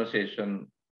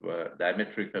conversation were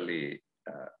diametrically,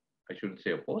 I shouldn't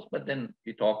say opposed, but then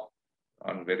we talk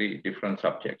on very different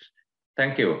subjects.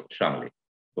 Thank you, Shamli.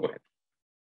 Go ahead.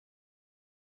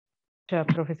 Sure,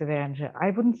 Professor Viranja.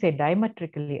 I wouldn't say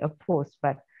diametrically opposed,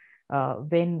 but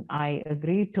when I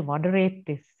agreed to moderate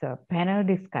this panel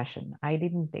discussion, I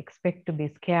didn't expect to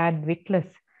be scared witless,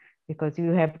 because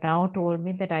you have now told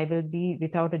me that I will be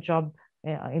without a job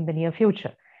in the near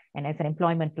future. And as an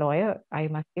employment lawyer, I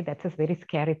must say that's a very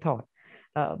scary thought.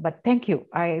 But thank you.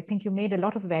 I think you made a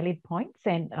lot of valid points,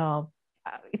 and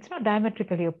it's not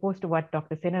diametrically opposed to what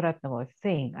Dr. Senaratne was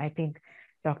saying. I think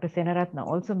Dr. Senaratne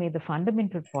also made the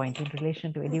fundamental point in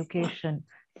relation to education,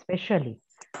 especially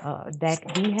that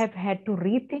we have had to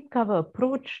rethink our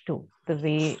approach to the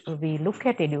way we look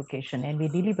at education and we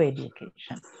deliver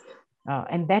education.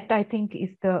 And that, I think, is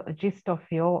the gist of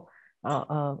your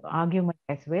argument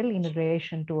as well in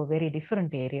relation to a very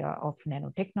different area of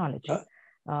nanotechnology.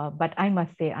 But I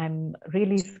must say, I'm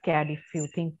really scared if you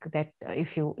think that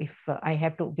if I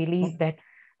have to believe that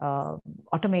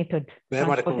automated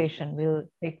transportation will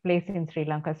take place in Sri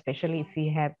Lanka, especially if we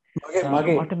have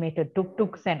automated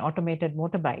tuk-tuks and automated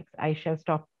motorbikes. I shall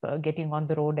stop getting on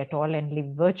the road at all and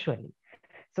live virtually.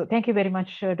 So thank you very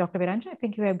much, Dr. Viranja. I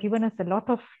think you have given us a lot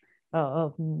of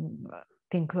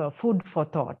food for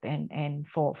thought and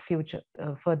for future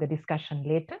further discussion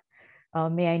later.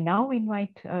 May I now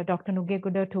invite Dr.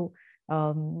 Nugeguda to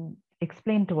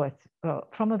explain to us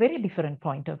from a very different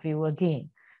point of view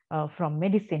again, from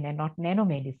medicine and not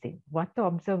nanomedicine, what the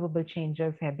observable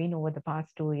changes have been over the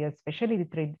past 2 years, especially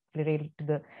with related to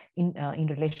the in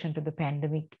relation to the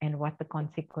pandemic, and what the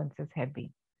consequences have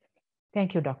been.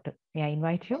 Thank you, Doctor. May I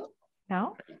invite you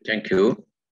now? Thank you.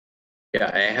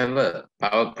 Yeah, I have a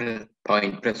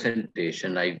PowerPoint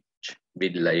presentation. I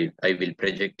will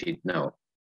project it now.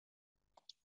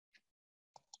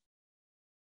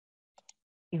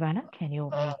 Ivana, can you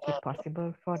make it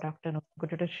possible for Dr.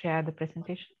 Nugeguda to share the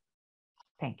presentation?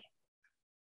 Thank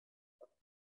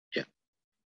you.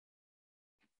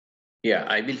 Yeah,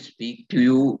 I will speak to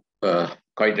you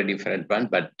quite a different one,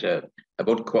 but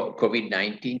about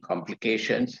COVID-19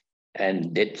 complications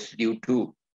and deaths due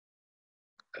to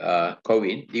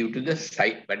COVID due to the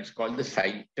what is called the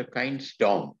cytokine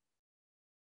storm.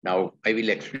 Now, I will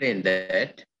explain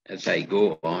that as I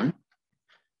go on.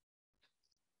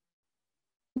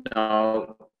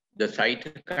 Now, the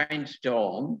cytokine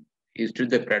storm is to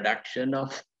the production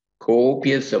of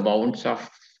copious amounts of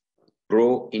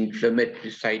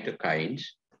pro-inflammatory cytokines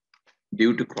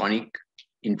due to chronic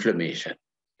inflammation.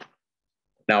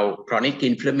 Now, chronic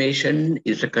inflammation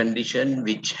is a condition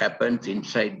which happens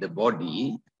inside the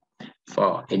body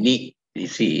for any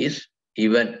disease,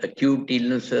 even acute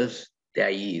illnesses, there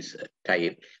is a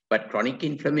type. But chronic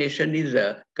inflammation is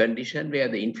a condition where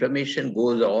the inflammation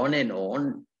goes on and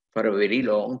on for a very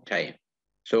long time.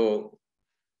 So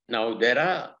now there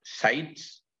are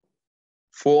sites,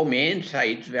 4 main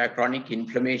sites where chronic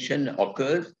inflammation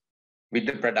occurs with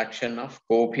the production of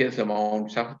copious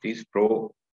amounts of these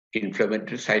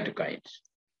pro-inflammatory cytokines.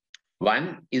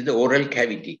 One is the oral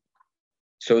cavity.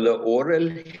 So the oral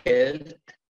health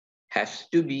has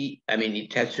to be,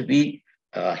 it has to be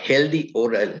a healthy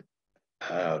oral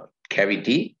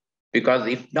cavity, because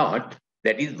if not,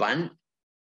 that is one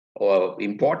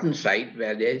important site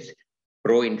where there's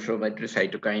pro-inflammatory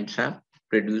cytokines are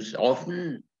produced,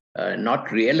 often not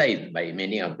realized by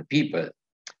many of the people.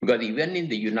 Because even in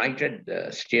the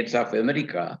United States of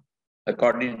America,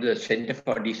 according to the Center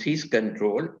for Disease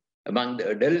Control, among the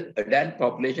adult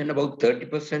population, about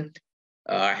 30%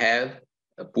 have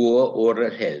a poor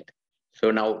oral health. So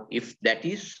now, if that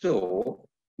is so,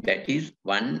 that is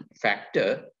one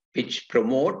factor which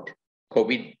promote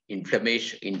COVID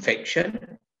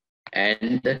infection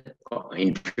and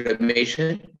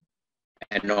inflammation,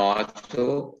 and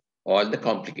also all the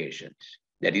complications.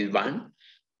 That is one.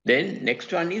 Then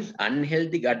next one is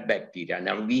unhealthy gut bacteria.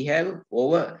 Now we have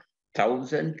over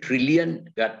 1,000 trillion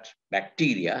gut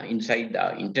bacteria inside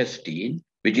the intestine,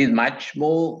 which is much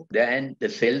more than the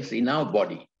cells in our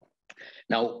body.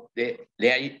 Now,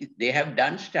 they have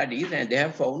done studies and they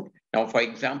have found, now, for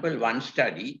example, one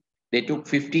study, they took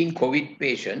 15 COVID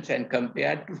patients and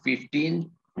compared to 15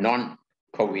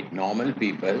 non-COVID normal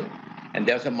people. And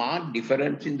there was a marked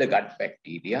difference in the gut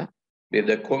bacteria, where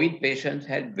the COVID patients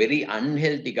had very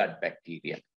unhealthy gut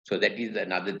bacteria. So that is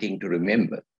another thing to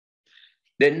remember.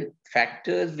 Then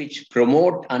factors which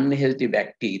promote unhealthy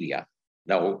bacteria.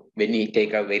 Now, when you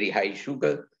take a very high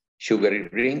sugary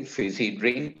drink, fizzy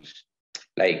drinks,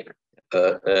 like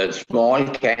a small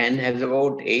can has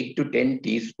about 8 to 10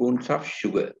 teaspoons of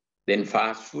sugar. Then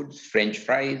fast foods, French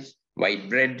fries, white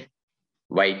bread,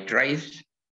 white rice.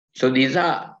 So these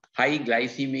are high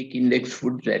glycemic index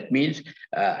foods. That means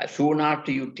soon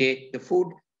after you take the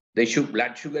food, the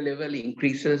blood sugar level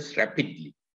increases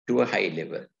rapidly to a high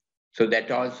level. So that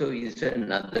also is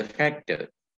another factor.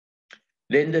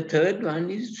 Then the third one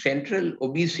is central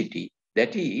obesity.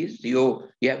 That is, you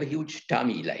have a huge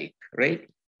tummy, like, right?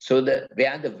 So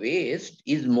where the waist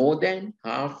is more than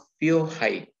half your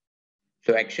height.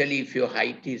 So actually, if your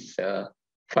height is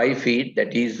 5 feet,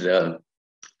 that is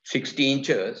 60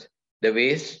 inches, the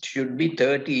waist should be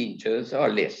 30 inches or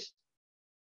less.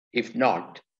 If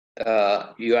not,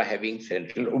 you are having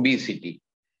central obesity.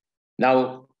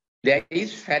 Now, there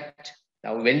is fat.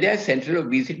 Now, when there's central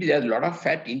obesity, there's a lot of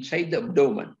fat inside the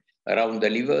abdomen, around the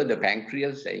liver, the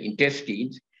pancreas, the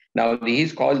intestines. Now, this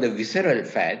is called the visceral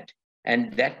fat.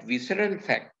 And that visceral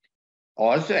fat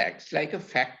also acts like a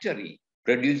factory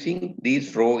producing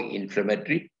these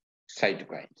pro-inflammatory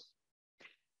cytokines.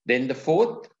 Then the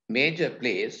fourth major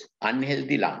place,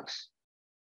 unhealthy lungs.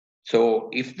 So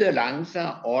if the lungs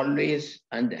are always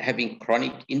having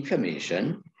chronic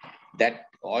inflammation, that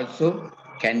also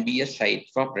can be a site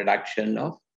for production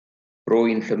of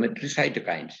pro-inflammatory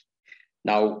cytokines.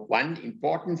 Now, one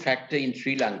important factor in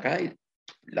Sri Lanka, a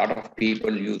lot of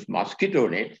people use mosquito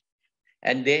nets,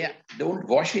 and they don't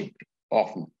wash it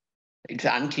often. It's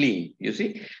unclean, you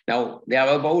see. Now, there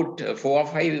are about 4 or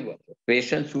 5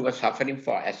 patients who are suffering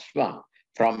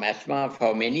from asthma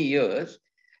for many years,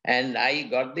 and I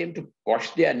got them to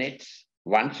wash their nets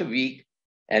once a week,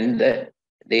 and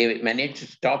they managed to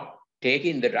stop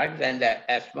taking the drugs, and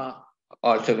the asthma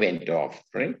also went off,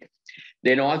 right?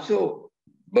 Then also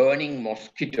burning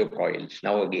mosquito coils.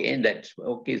 Now again, that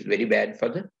smoke is very bad for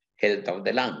the health of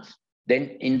the lungs.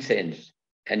 Then incense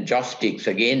and joss sticks.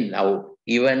 Again, now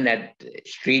even at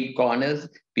street corners,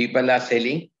 people are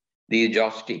selling these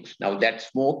joss sticks. Now that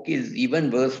smoke is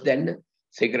even worse than the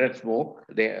cigarette smoke.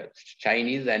 The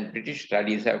Chinese and British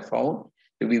studies have found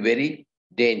to be very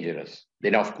dangerous.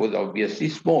 Then of course, obviously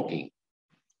smoking.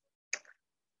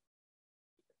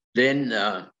 Then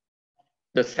the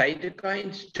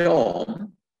cytokine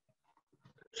storm.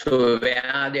 So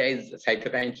where there is a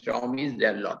cytokine storm is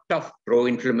there are a lot of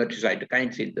pro-inflammatory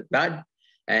cytokines in the blood.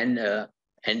 And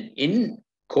in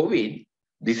COVID,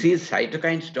 this is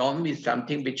cytokine storm is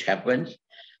something which happens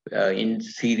in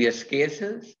serious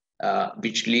cases,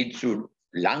 which leads to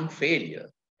lung failure.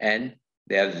 And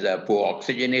there's poor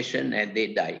oxygenation and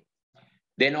they die.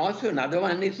 Then also another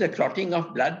one is the clotting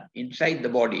of blood inside the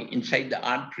body, inside the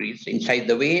arteries, inside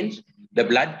the veins, the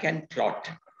blood can clot.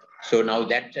 So now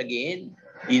that again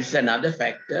is another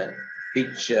factor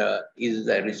which is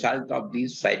the result of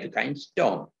this cytokine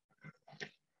storm.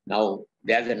 Now,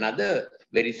 there's another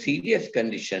very serious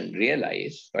condition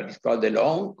realized, what is called the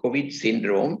long COVID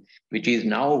syndrome, which is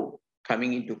now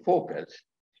coming into focus.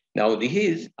 Now, this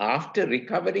is after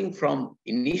recovering from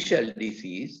initial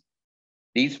disease,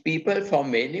 these people for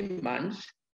many months,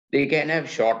 they can have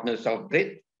shortness of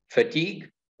breath, fatigue,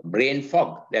 brain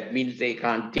fog. That means they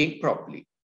can't think properly.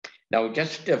 Now,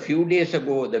 just a few days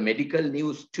ago, the medical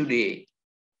news today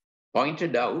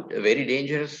pointed out a very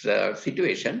dangerous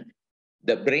situation.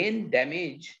 The brain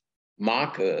damage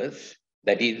markers,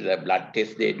 that is the blood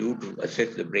test they do to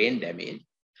assess the brain damage,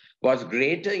 was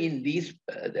greater in these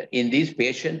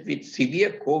patients with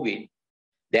severe COVID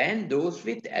than those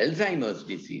with Alzheimer's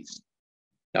disease.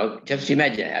 Now, just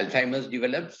imagine, Alzheimer's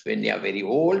develops when they are very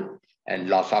old and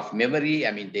loss of memory.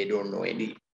 I mean, they don't know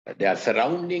their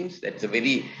surroundings. That's a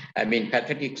very,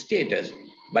 pathetic status.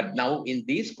 But now in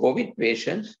these COVID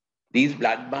patients, these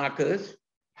blood markers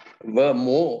were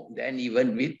more than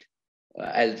even with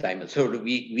Alzheimer's. So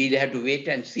we have to wait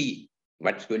and see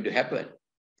what's going to happen.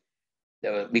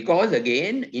 Because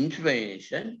again,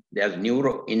 inflammation, there's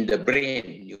in the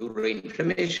brain,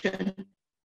 neuroinflammation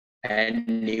and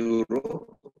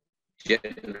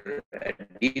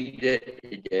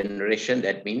neurodegeneration,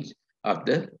 that means of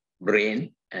the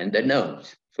brain and the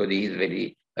nerves. So this is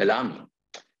very alarming.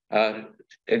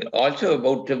 Also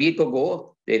about a week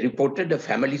ago, they reported a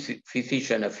family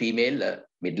physician, a female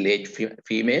middle-aged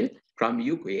female from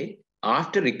UK.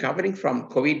 After recovering from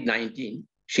COVID-19,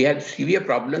 she had severe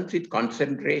problems with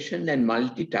concentration and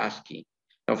multitasking.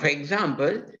 Now, for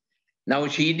example, now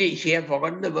she had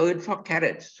forgotten the word for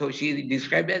carrots. So she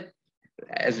described it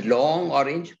as long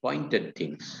orange pointed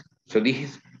things. So this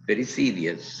is very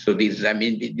serious. So this, I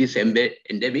mean, this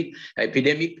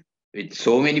epidemic with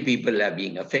so many people are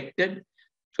being affected.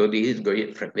 So this is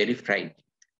going very frightening.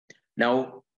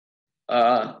 Now,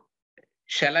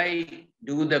 shall I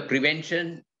do the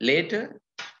prevention later?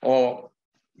 Or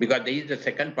because this is the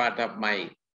second part of my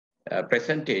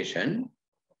presentation.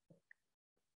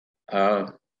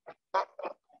 To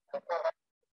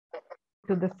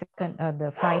the second,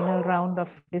 the final round of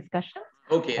discussion.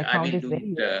 Okay, I will do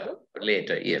it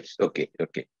later. Yes, okay.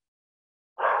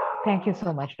 Thank you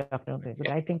so much, Dr. Ubedu.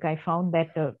 I think I found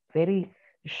that a very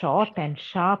short and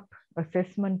sharp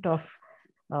assessment of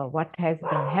what has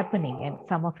been happening, and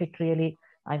some of it really,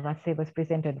 I must say, was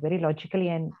presented very logically,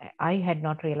 and I had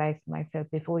not realized myself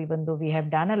before, even though we have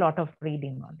done a lot of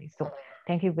reading on this. So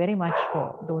thank you very much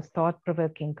for those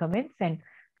thought-provoking comments, and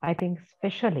I think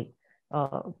especially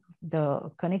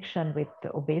the connection with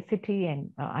obesity and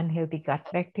unhealthy gut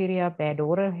bacteria, bad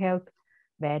oral health,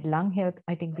 bad lung health.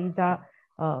 I think these are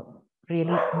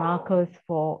really markers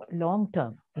for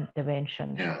long-term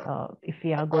intervention if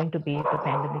we are going to beat the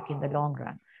pandemic in the long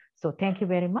run. So thank you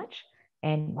very much.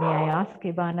 And may I ask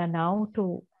Ivana now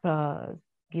to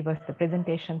give us the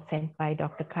presentation sent by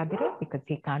Dr. Kadira, because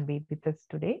he can't be with us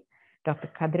today. Dr.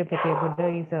 Kadira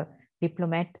Peteguda is a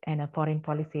diplomat and a foreign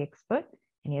policy expert,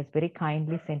 and he has very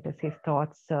kindly sent us his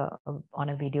thoughts on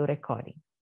a video recording.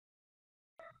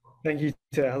 Thank you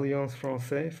to Alliances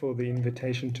Française for the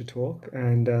invitation to talk,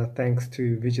 and thanks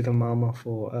to Vijita Mama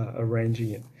for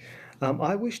arranging it.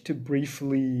 I wish to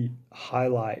briefly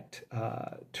highlight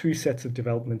two sets of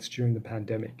developments during the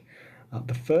pandemic.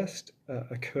 The first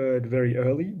occurred very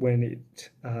early when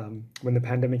the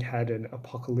pandemic had an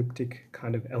apocalyptic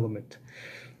kind of element.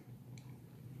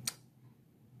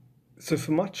 So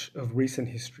for much of recent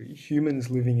history,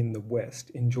 humans living in the West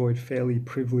enjoyed fairly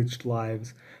privileged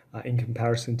lives in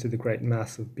comparison to the great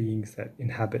mass of beings that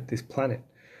inhabit this planet.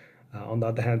 On the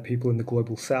other hand, people in the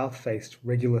global South faced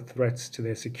regular threats to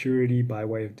their security by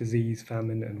way of disease,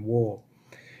 famine, and war.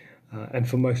 And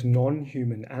for most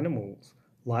non-human animals,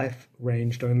 life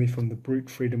ranged only from the brute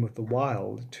freedom of the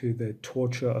wild to the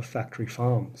torture of factory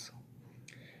farms.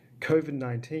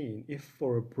 COVID-19, if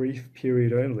for a brief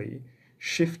period only,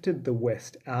 shifted the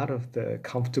West out of the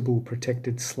comfortable,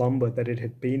 protected slumber that it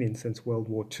had been in since World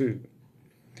War II.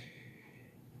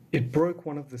 It broke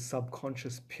one of the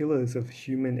subconscious pillars of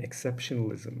human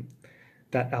exceptionalism,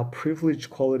 that our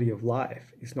privileged quality of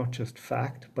life is not just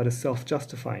fact, but a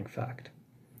self-justifying fact.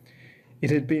 It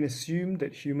had been assumed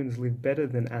that humans live better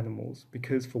than animals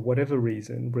because, for whatever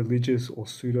reason, religious or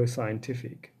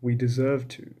pseudo-scientific, we deserve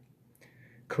to.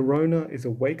 Corona is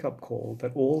a wake-up call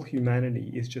that all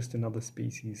humanity is just another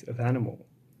species of animal.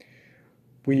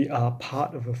 We are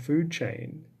part of a food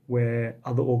chain where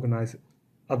other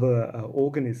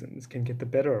organisms can get the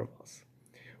better of us.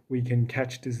 We can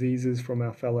catch diseases from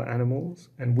our fellow animals,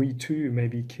 and we too may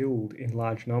be killed in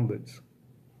large numbers.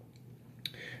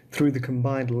 Through the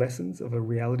combined lessons of a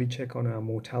reality check on our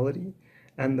mortality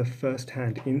and the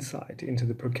first-hand insight into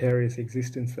the precarious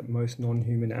existence that most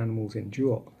non-human animals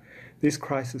endure, this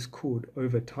crisis could,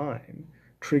 over time,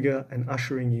 trigger an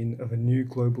ushering in of a new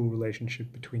global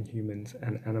relationship between humans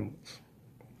and animals.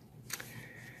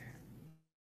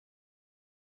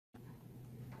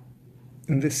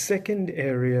 And the second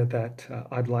area that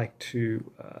I'd like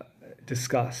to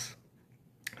discuss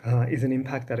is an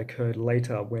impact that occurred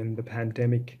later when the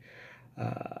pandemic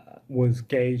was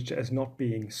gauged as not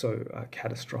being so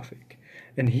catastrophic.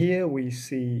 And here we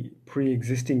see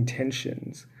pre-existing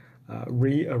tensions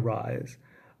re-arise,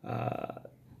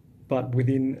 but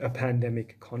within a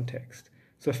pandemic context.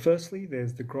 So firstly,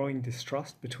 there's the growing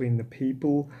distrust between the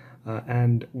people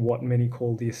and what many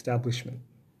call the establishment.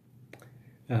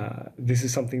 This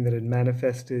is something that had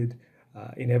manifested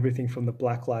in everything from the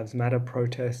Black Lives Matter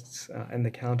protests and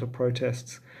the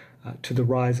counter-protests to the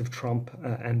rise of Trump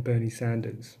and Bernie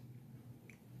Sanders.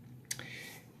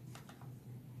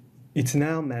 It's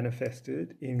now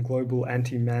manifested in global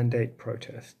anti-mandate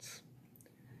protests.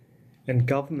 And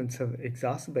governments have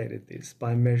exacerbated this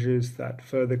by measures that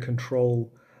further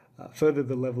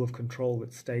the level of control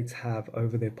that states have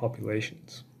over their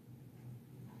populations.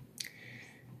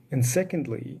 And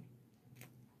secondly,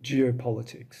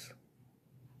 geopolitics.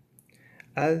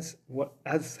 As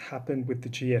happened with the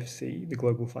GFC, the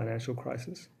global financial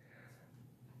crisis,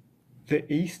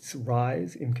 the East's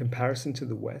rise in comparison to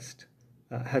the West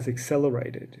has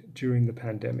accelerated during the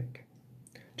pandemic.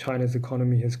 China's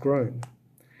economy has grown,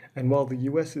 and while the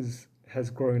US has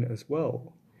grown as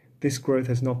well, this growth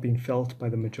has not been felt by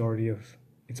the majority of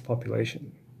its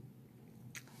population.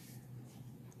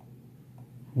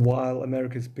 While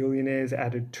America's billionaires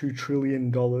added $2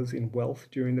 trillion in wealth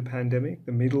during the pandemic,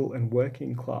 the middle and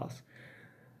working class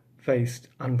faced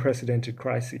unprecedented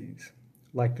crises,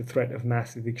 like the threat of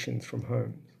mass evictions from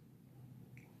homes.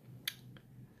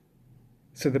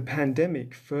 So the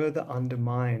pandemic further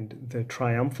undermined the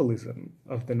triumphalism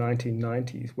of the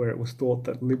 1990s, where it was thought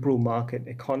that liberal market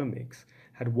economics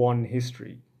had won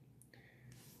history.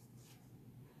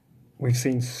 We've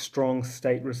seen strong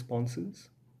state responses,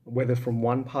 whether from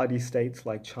one-party states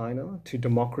like China to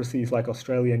democracies like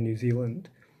Australia and New Zealand,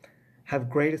 have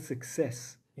greater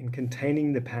success in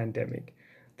containing the pandemic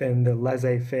than the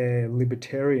laissez-faire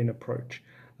libertarian approach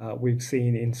we've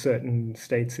seen in certain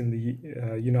states in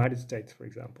the United States, for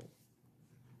example.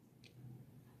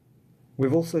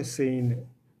 We've also seen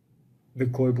the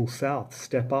global south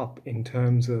step up in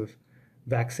terms of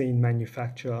vaccine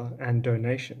manufacture and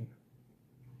donation.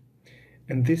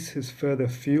 And this has further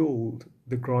fueled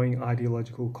the growing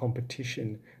ideological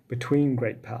competition between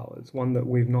great powers, one that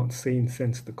we've not seen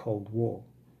since the Cold War.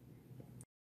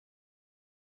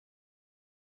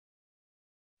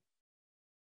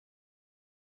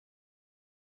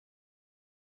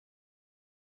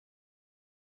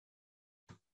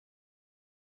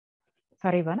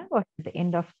 Sorry, Vanna, was it the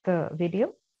end of the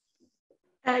video?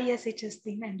 Yes, it is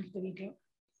the end of the video.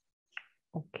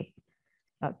 Okay.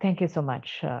 Thank you so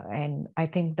much. And I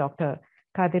think Dr.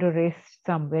 Kadiru raised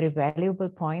some very valuable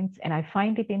points. And I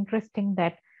find it interesting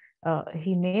that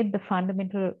he made the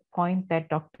fundamental point that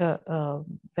Dr.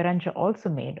 Peradeniya also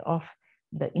made of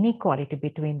the inequality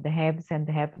between the haves and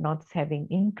the have-nots having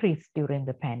increased during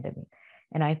the pandemic.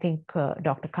 And I think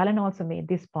Dr. Kalana also made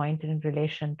this point in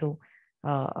relation to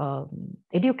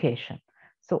education.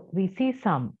 So we see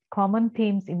some common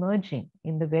themes emerging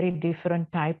in the very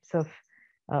different types of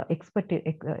expert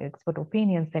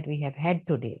opinions that we have had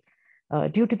today.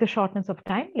 Due to the shortness of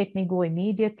time, let me go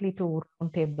immediately to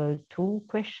roundtable 2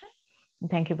 question.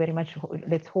 Thank you very much.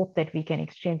 Let's hope that we can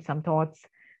exchange some thoughts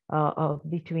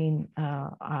between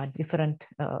our different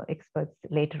experts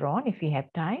later on if we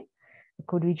have time.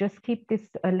 Could we just keep this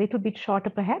a little bit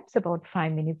shorter, perhaps about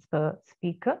 5 minutes per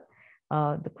speaker?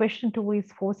 The question 2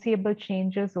 is foreseeable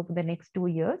changes over the next 2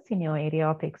 years in your area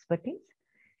of expertise.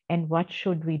 And what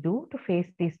should we do to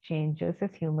face these changes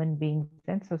as human beings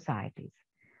and societies?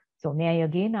 So may I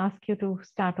again ask you to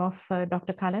start off,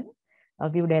 Dr. Kalana?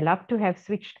 We would have loved to have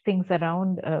switched things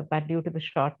around, but due to the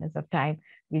shortness of time,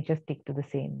 we just stick to the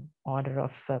same order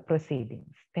of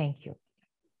proceedings. Thank you.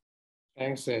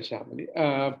 Thanks,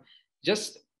 Chevalier.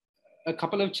 Just a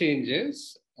couple of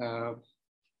changes.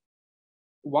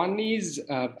 One is,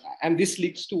 and this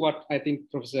leads to what I think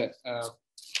Professor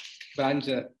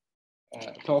Peradeniya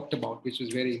talked about, which was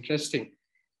very interesting.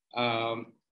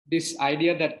 This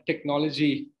idea that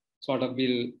technology sort of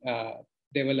will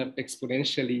develop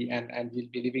exponentially and we'll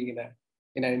be living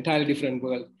in an entirely different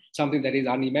world, something that is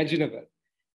unimaginable.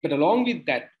 But along with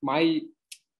that, my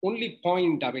only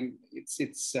point, I mean,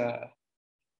 it's the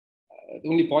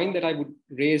only point that I would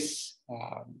raise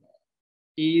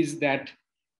is that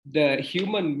the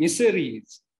human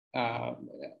miseries,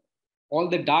 all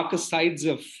the darker sides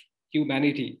of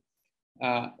humanity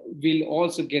will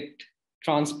also get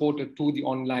transported to the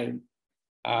online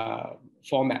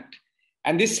format.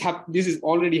 And this is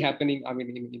already happening, I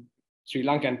mean, in Sri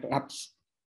Lanka and perhaps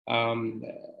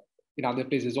in other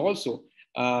places also.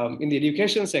 In the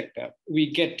education sector,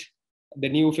 we get the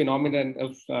new phenomenon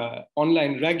of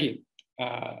online ragging.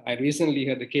 I recently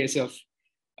heard the case of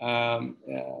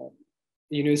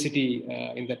university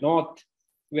in the north,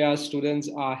 where students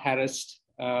are harassed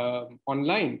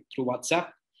online through WhatsApp.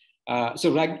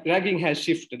 So ragging has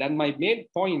shifted. And my main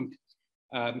point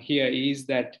here is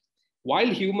that while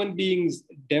human beings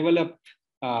develop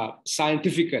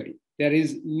scientifically, there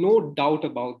is no doubt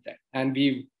about that. And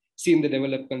we've seen the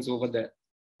developments over the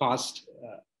past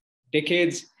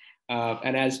decades.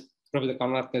 And as Professor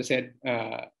Karunaratne said,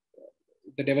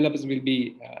 the developments will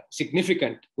be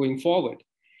significant going forward.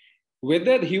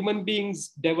 Whether the human beings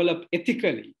develop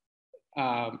ethically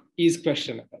is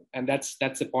questionable. And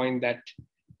that's a point that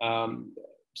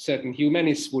certain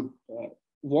humanists would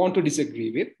want to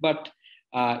disagree with, but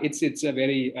it's a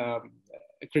very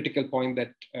critical point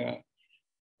that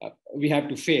we have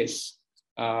to face.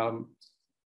 And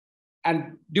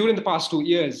during the past 2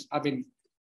 years, I mean,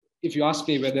 if you ask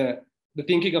me whether the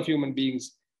thinking of human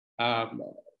beings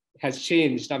has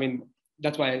changed, I mean,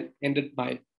 that's why I ended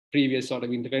my previous sort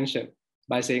of intervention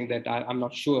by saying that I'm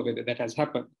not sure whether that has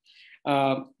happened.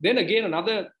 Then again,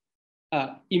 another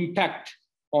impact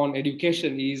on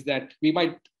education is that we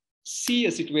might see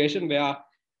a situation where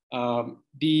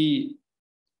the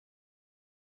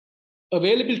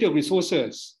availability of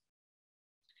resources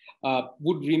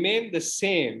would remain the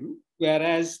same,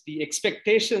 whereas the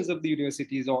expectations of the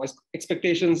universities or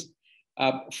expectations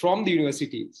from the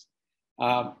universities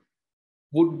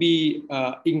would be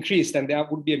increased, and there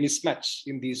would be a mismatch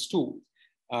in these two.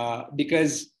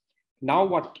 Because now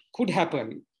what could happen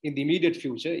in the immediate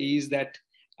future is that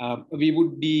we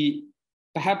would be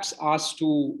perhaps asked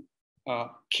to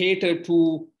cater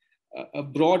to a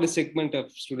broader segment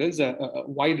of students, a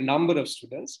wide number of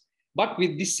students, but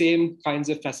with the same kinds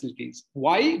of facilities.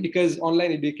 Why? Because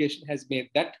online education has made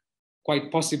that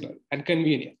quite possible and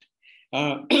convenient.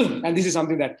 And this is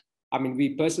something that, I mean, we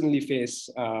personally face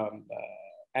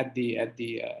at the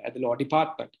law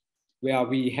department, where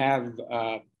we have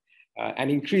an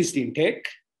increased intake,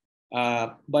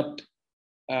 but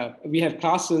we have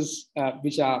classes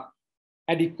which are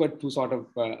adequate to sort of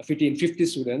fit in 50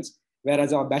 students,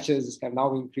 whereas our batches have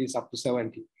now increased up to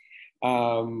 70.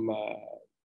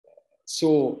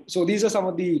 So these are some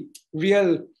of the real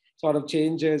sort of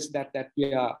changes that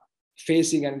we are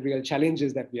facing and real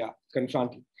challenges that we are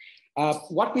confronting.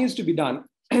 What needs to be done?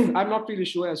 I'm not really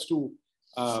sure as to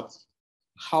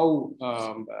how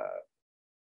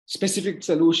specific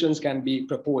solutions can be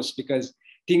proposed, because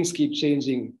things keep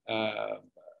changing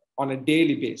on a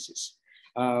daily basis.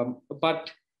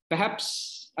 But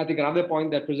perhaps I think another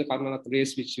point that Professor Karunaratne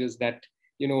raised, which is that,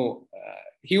 you know,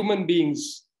 human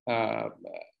beings are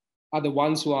the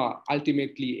ones who are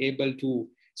ultimately able to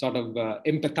sort of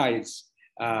empathize.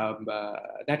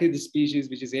 That is the species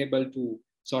which is able to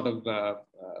sort of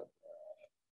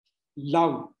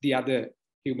love the other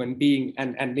human being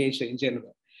and nature in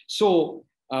general. So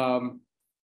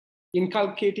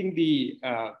inculcating the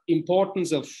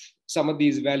importance of some of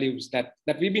these values that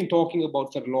we've been talking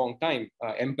about for a long time,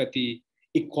 empathy,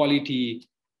 equality,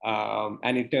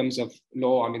 and in terms of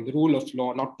law, I mean, the rule of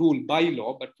law, not rule by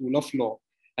law, but rule of law,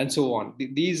 and so on.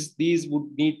 These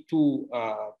would need to,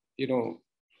 you know,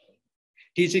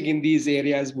 teaching in these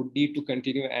areas would need to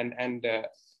continue, and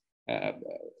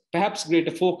perhaps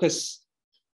greater focus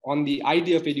on the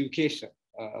idea of education,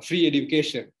 free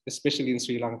education, especially in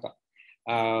Sri Lanka.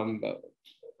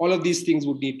 All of these things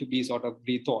would need to be sort of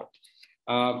rethought.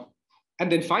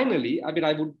 And then finally, I mean,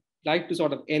 I would like to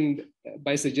sort of end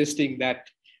by suggesting that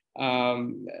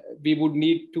we would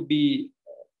need to be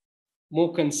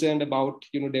more concerned about,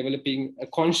 you know, developing a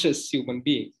conscious human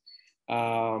being.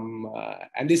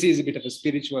 And this is a bit of a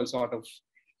spiritual sort of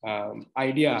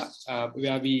idea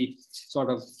where we sort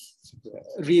of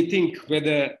rethink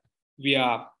whether we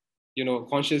are, you know,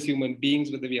 conscious human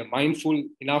beings, whether we are mindful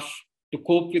enough to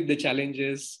cope with the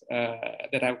challenges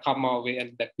that have come our way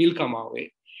and that will come our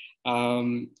way.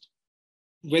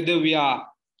 Whether we are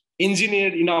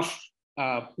engineered enough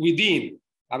within.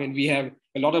 I mean, we have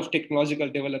a lot of technological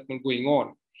development going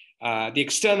on. The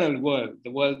external world,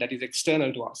 the world that is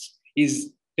external to us,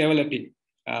 is developing.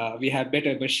 We have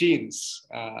better machines.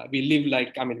 We live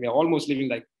like, I mean, we are almost living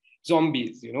like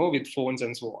zombies, you know, with phones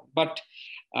and so on. But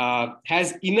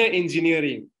has inner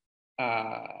engineering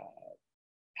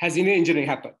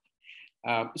happened?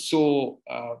 So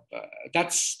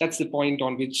that's the point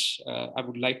on which I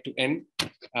would like to end.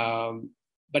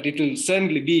 But it will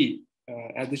certainly be,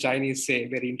 as the Chinese say,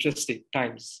 very interesting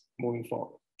times moving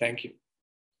forward. Thank you.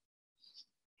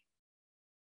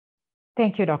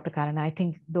 Thank you, Dr. Kalana. I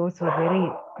think those were very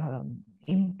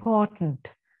important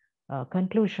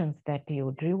conclusions that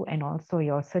you drew, and also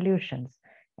your solutions.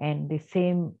 And the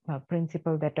same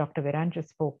principle that Dr. Viranja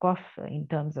spoke of in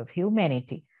terms of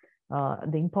humanity,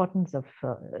 the importance of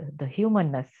the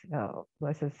humanness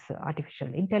versus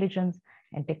artificial intelligence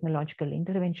and technological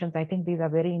interventions. I think these are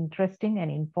very interesting and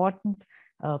important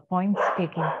points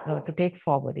to take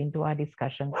forward into our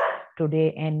discussions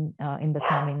today and in the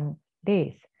coming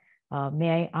days. May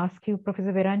I ask you,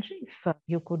 Professor Viranja, if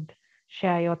you could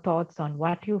share your thoughts on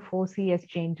what you foresee as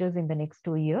changes in the next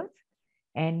 2 years,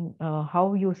 and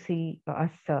how you see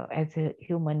us as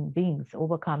human beings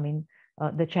overcoming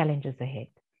the challenges ahead.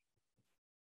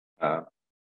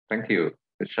 Thank you,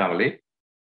 Chevalier.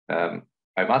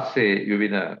 I must say you've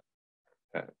been a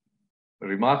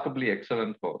remarkably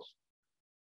excellent host,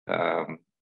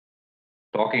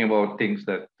 talking about things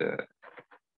that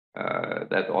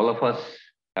that all of us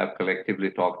have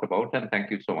collectively talked about, and thank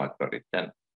you so much for it.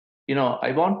 And you know,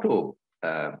 I want to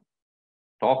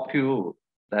talk to you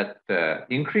that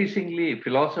increasingly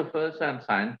philosophers and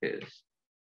scientists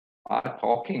are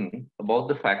talking about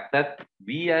the fact that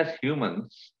we as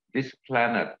humans, this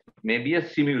planet may be a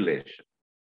simulation,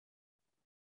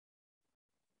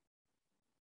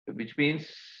 which means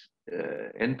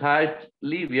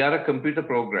entirely we are a computer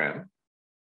program,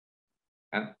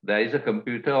 and there is a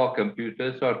computer or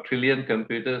computers or trillion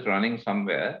computers running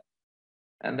somewhere,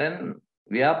 and then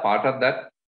we are part of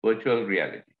that virtual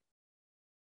reality.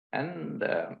 And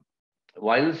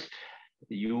whilst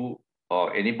you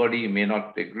or anybody may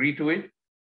not agree to it,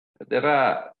 there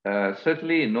are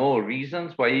certainly no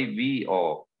reasons why we,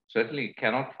 or certainly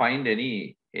cannot find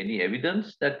any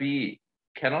evidence that we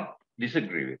cannot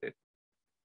disagree with it.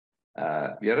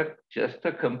 We are just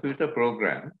a computer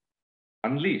program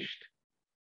unleashed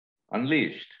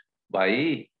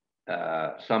by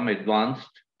some advanced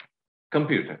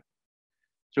computer.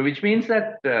 So which means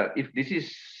that if this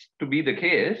is to be the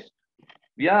case,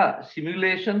 we are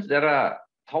simulations. There are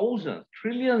thousands,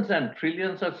 trillions and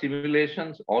trillions of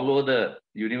simulations all over the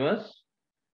universe,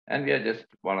 and we are just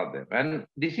one of them. And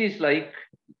this is like,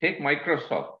 take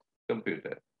Microsoft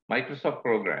computer, Microsoft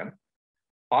program.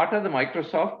 Part of the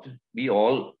Microsoft, we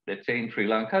all, let's say in Sri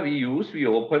Lanka, we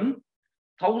open,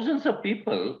 thousands of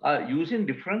people are using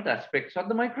different aspects of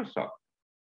the Microsoft.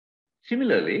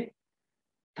 Similarly,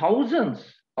 thousands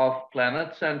of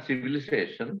planets and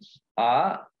civilizations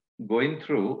are going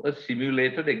through a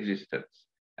simulated existence.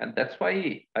 And that's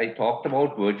why I talked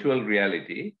about virtual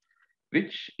reality,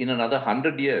 which in another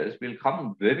 100 years will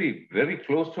come very, very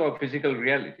close to our physical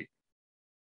reality.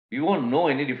 We won't know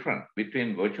any difference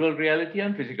between virtual reality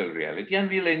and physical reality, and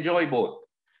we'll enjoy both.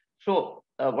 So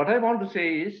what I want to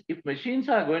say is, if machines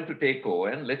are going to take over,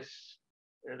 and let's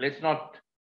not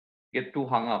get too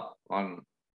hung up on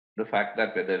the fact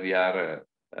that whether we are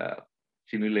a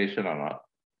simulation or not.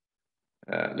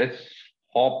 Let's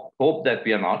hope that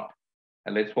we are not,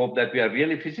 and let's hope that we are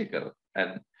really physical,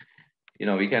 and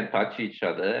we can touch each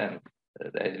other, and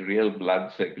there is real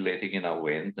blood circulating in our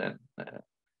veins, and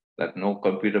that no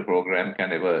computer program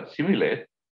can ever simulate.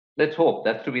 Let's hope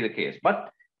that's to be the case.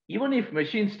 But even if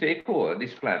machines take over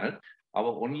this planet, our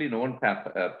only known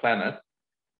planet,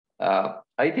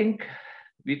 I think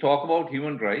we talk about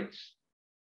human rights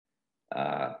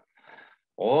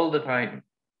all the time.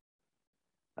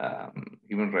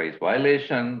 Human rights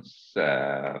violations,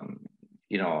 coming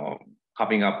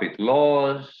up with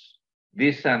laws,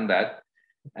 this and that.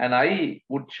 And I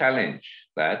would challenge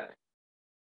that.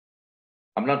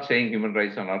 I'm not saying human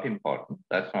rights are not important.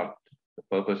 That's not the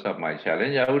purpose of my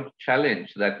challenge. I would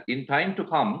challenge that in time to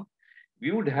come,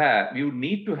 we would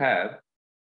need to have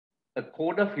a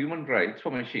code of human rights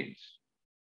for machines.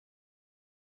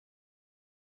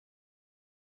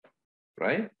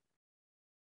 Right?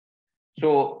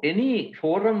 So any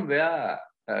forum where,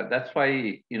 that's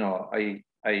why, I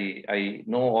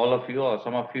know all of you or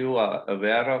some of you are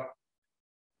aware of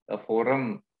a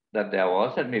forum that there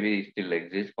was, and maybe still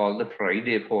exists, called the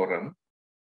Friday Forum,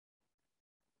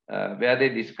 where they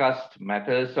discussed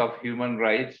matters of human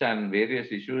rights and various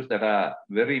issues that are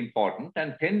very important.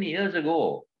 And 10 years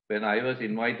ago, when I was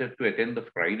invited to attend the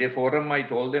Friday Forum, I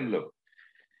told them, look,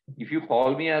 if you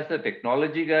call me as a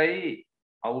technology guy,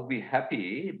 I would be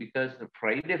happy, because the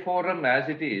Friday Forum as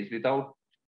it is, without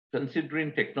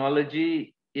considering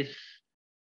technology, is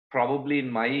probably, in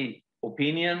my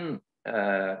opinion,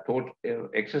 total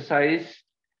exercise.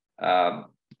 I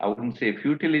wouldn't say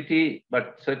futility,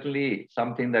 but certainly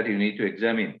something that you need to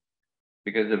examine,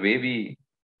 because the way we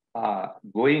are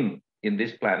going in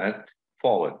this planet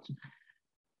forward.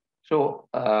 So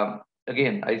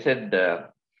again, I said,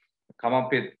 come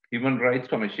up with human rights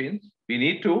for machines. We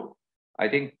need to. I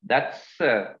think that's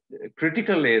a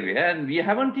critical area, and we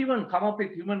haven't even come up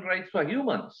with human rights for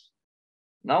humans.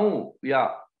 Now we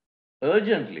are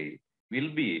urgently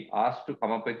will be asked to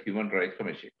come up with human rights for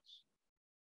machines.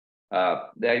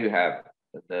 There you have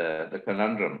the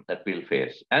conundrum that we'll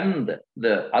face. And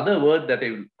the other word that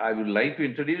I would like to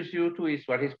introduce you to is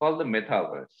what is called the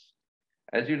metaverse.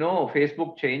 As you know,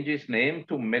 Facebook changed its name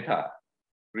to Meta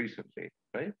recently,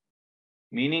 right?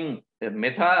 Meaning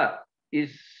meta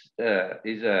is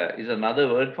another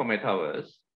word for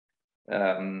metaverse.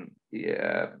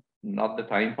 Not the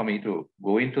time for me to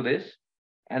go into this.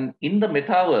 And in the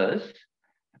metaverse,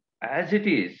 as it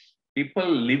is, people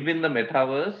live in the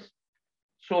metaverse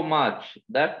so much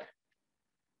that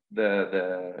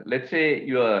let's say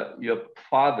your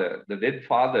father, the dead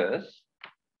father's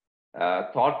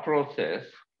thought process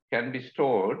can be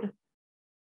stored.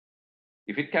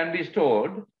 If it can be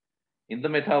stored in the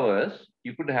metaverse,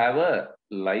 you could have a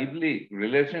lively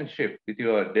relationship with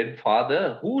your dead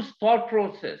father, whose thought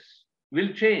process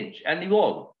will change and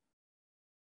evolve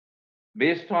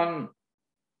based on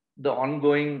the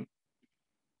ongoing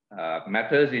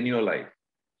matters in your life.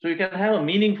 So you can have a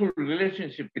meaningful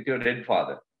relationship with your dead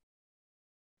father.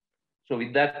 So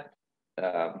with that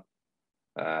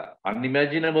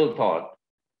unimaginable thought,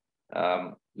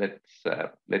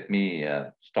 let me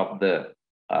stop the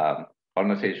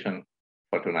conversation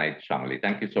for tonight, Shamali.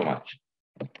 Thank you so much.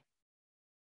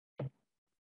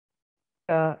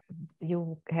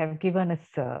 You have given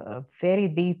us a very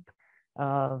deep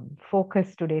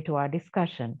focus today to our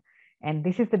discussion. And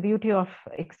this is the beauty of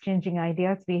exchanging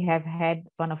ideas. We have had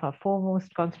one of our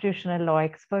foremost constitutional law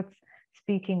experts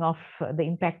speaking of the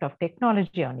impact of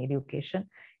technology on education,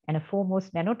 and a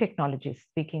foremost nanotechnologist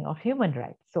speaking of human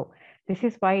rights. So this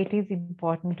is why it is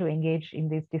important to engage in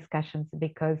these discussions,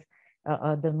 because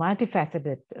the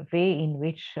multifaceted way in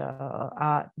which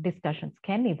our discussions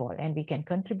can evolve and we can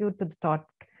contribute to the thought,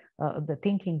 the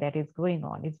thinking that is going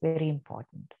on is very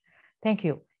important. Thank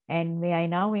you. And may I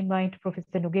now invite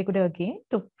Professor Nugeguda again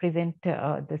to present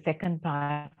the second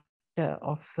part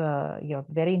of your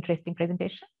very interesting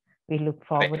presentation. We look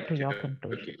forward to your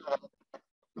conclusion.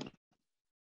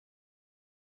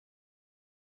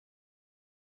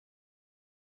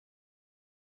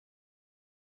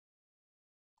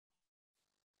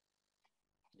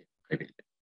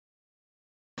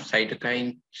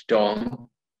 Cytokine storm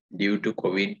due to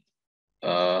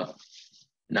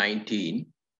COVID-19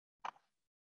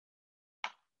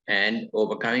 and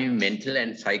overcoming mental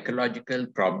and psychological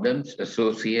problems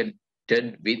associated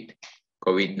with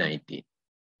COVID-19.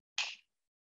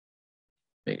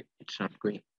 It's not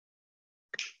going.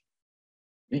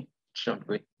 It's not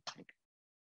going.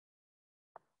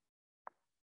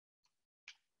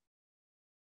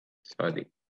 Sorry.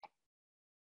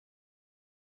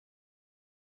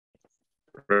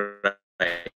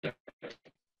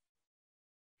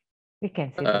 We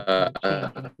can see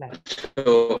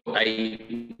so I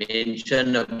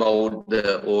mentioned about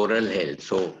the oral health.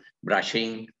 So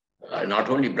brushing, not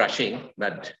only brushing,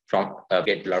 but from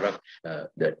get a lot of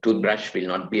the toothbrush will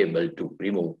not be able to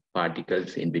remove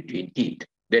particles in between teeth.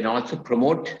 Then also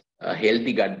promote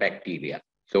healthy gut bacteria.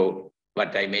 So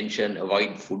what I mentioned,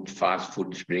 avoid fast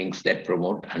food drinks that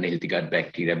promote unhealthy gut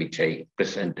bacteria, which I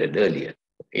presented earlier.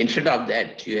 Instead of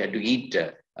that, you have to eat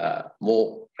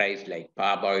more rice, like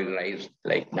parboiled rice,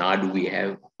 like Nado. We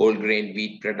have whole grain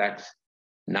wheat products,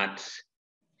 nuts,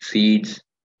 seeds,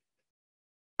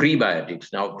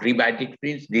 prebiotics. Now, prebiotics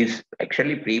means these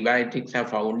actually prebiotics are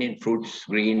found in fruits,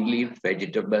 green leaf,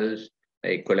 vegetables,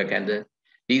 like coelacanthus.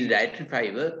 These dietary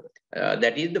fiber,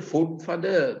 that is the food for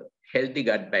the healthy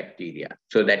gut bacteria.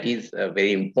 So that is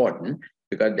very important,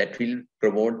 because that will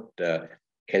promote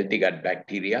healthy gut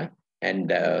bacteria,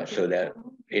 and so that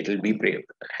it will be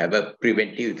have a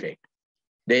preventive effect.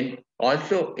 Then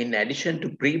also, in addition to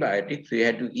prebiotics, we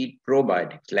have to eat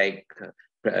probiotics, like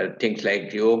things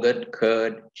like yogurt,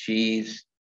 curd, cheese,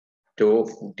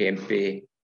 tofu, tempeh.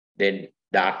 Then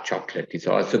dark chocolate is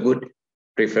also good,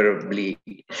 preferably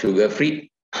sugar-free.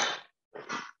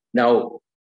 Now,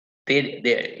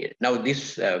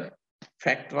 this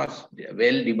fact was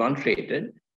well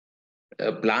demonstrated.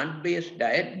 A plant-based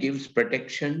diet gives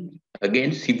protection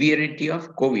against severity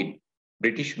of COVID.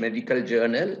 British Medical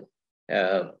Journal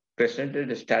presented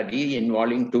a study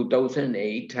involving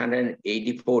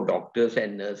 2,884 doctors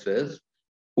and nurses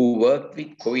who worked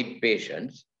with COVID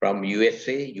patients from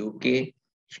USA, UK,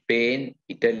 Spain,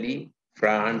 Italy,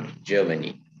 France,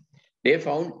 Germany. They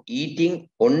found eating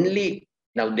only,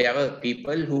 now there were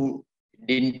people who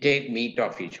didn't take meat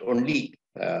or fish, only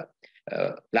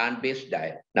plant-based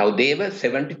diet. Now they were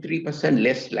 73%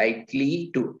 less likely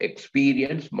to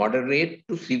experience moderate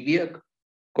to severe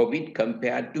COVID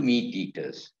compared to meat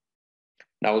eaters.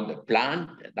 Now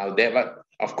there were,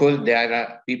 of course, there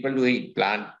are people who eat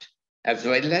plant as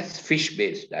well as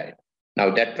fish-based diet. Now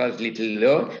that was little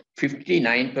low,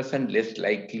 59% less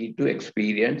likely to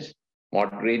experience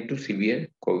moderate to severe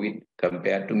COVID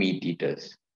compared to meat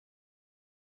eaters.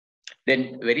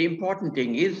 Then very important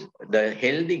thing is the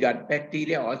healthy gut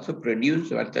bacteria also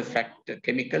produce what's the factor,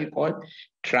 chemical called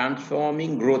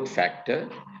transforming growth factor.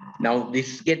 Now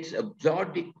this gets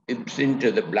absorbed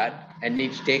into the blood and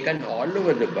it's taken all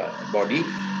over the body,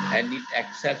 and it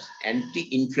acts as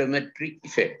anti-inflammatory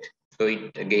effect. So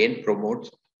it again promotes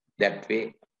that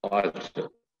way also.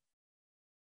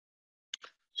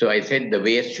 So I said the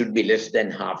waist should be less than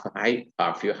half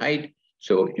your height.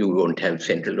 So you won't have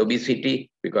central obesity,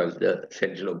 because the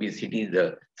central obesity,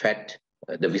 the fat,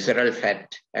 the visceral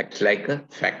fat acts like a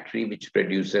factory which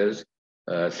produces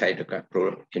cytokine,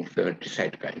 pro-inflammatory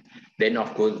cytokine. Then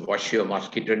of course, wash your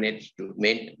mosquito nets to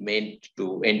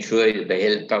ensure the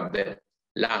health of the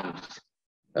lungs.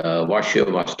 wash your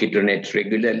mosquito nets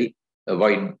regularly,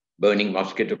 avoid burning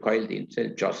mosquito coils,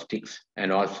 insect joss sticks,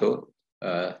 and also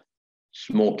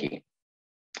smoking.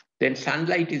 Then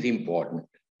sunlight is important.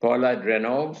 Paula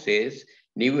Drenov says,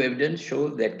 new evidence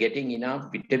shows that getting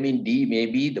enough vitamin D may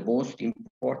be the most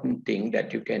important thing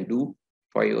that you can do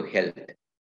for your health.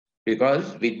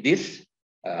 Because with this,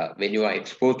 when you are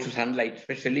exposed to sunlight,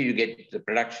 especially, you get the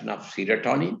production of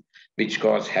serotonin, which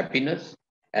causes happiness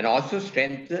and also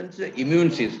strengthens the immune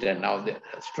system. Now, the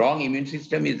strong immune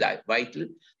system is vital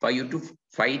for you to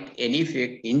fight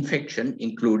any infection,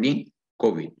 including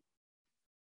COVID.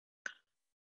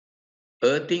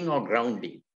 Earthing or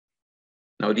grounding.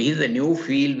 Now, this is a new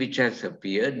field which has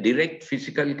appeared, direct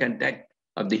physical contact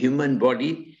of the human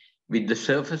body with the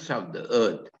surface of the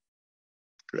earth.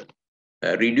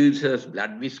 Reduces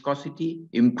blood viscosity,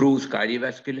 improves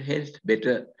cardiovascular health,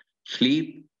 better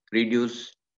sleep,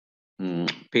 reduce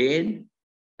pain,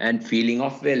 and feeling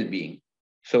of well-being.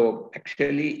 So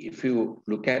actually, if you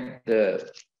look at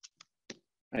the,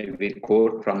 I will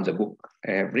quote from the book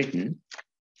I have written.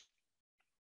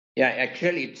 Yeah,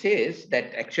 actually it says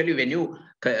that actually when you,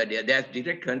 there's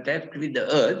direct contact with the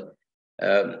earth,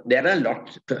 there are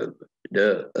lots,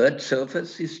 the earth's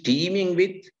surface is teeming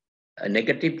with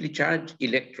negatively charged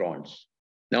electrons.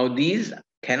 Now these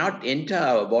cannot enter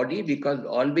our body because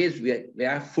always we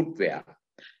wear footwear.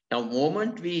 Now,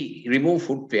 moment we remove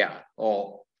footwear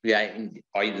or we are in,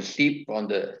 or either sleep on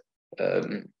the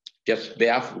just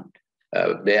barefoot,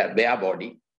 bare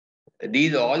body,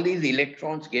 all these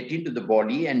electrons get into the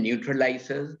body and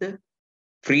neutralizes the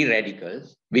free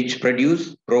radicals, which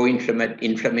produce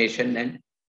pro-inflammation and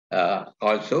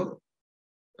also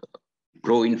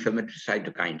pro-inflammatory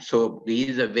cytokines. So this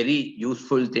is a very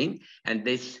useful thing, and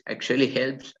this actually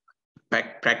helps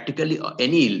practically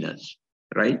any illness,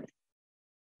 right?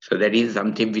 So that is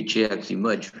something which has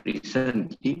emerged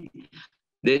recently.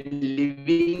 Then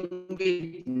living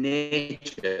with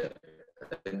nature,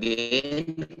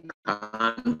 again,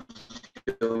 calms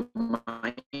your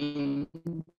mind,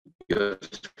 your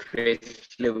stress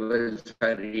levels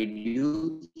are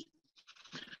reduced.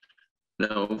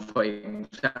 Now, for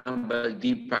example,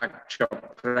 Deepak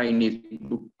Chopra in his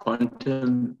book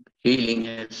Quantum Healing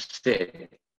has said,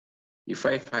 if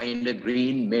I find a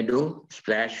green meadow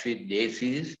splashed with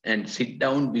daisies and sit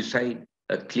down beside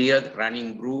a clear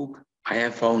running brook, I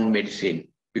have found medicine,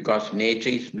 because nature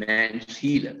is man's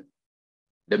healer.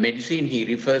 The medicine he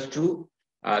refers to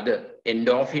are the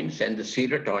endorphins and the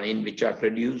serotonin, which are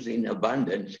produced in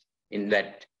abundance in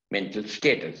that mental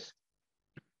status.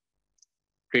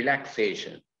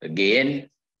 Relaxation. Again,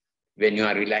 when you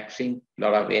are relaxing, a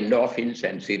lot of endorphins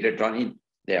and serotonin,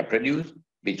 they are produced,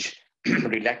 which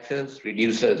relaxes,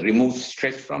 reduces, removes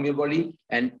stress from your body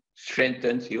and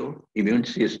strengthens your immune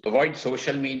system. Avoid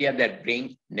social media that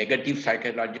bring negative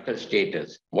psychological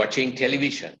status. Watching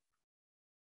television,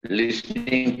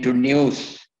 listening to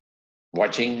news,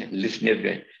 listening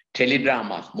to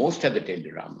teledramas, most of the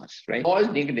teledramas, right? All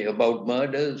negative about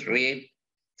murders, rape,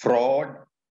 fraud.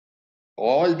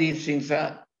 All these things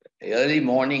are early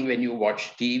morning when you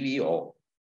watch TV or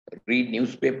read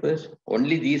newspapers,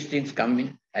 only these things come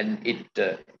in and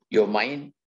your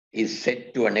mind is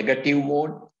set to a negative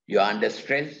mode, you're under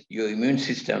stress, your immune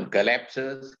system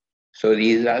collapses. So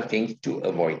these are things to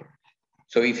avoid.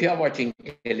 So if you're watching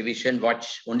television,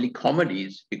 watch only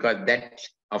comedies, because that,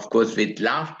 of course, with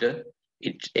laughter,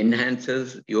 it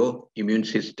enhances your immune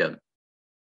system.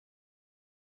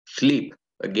 Sleep.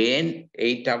 Again,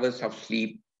 8 hours of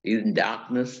sleep in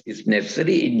darkness is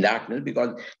necessary in darkness,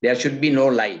 because there should be no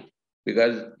light.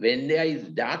 Because when there is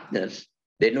darkness,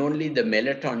 then only the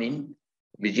melatonin,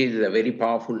 which is a very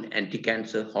powerful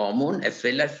anti-cancer hormone, as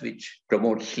well as which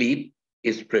promotes sleep,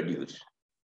 is produced.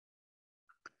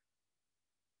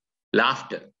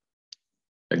 Laughter.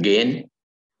 Again,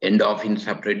 endorphins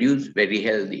are produced, very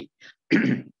healthy.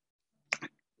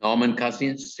 Norman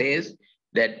Cousins says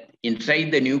that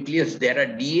inside the nucleus, there are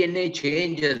DNA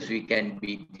changes which can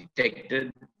be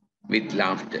detected with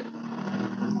laughter.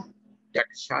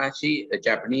 Takashi, a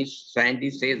Japanese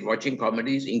scientist, says watching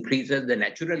comedies increases the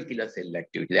natural killer cell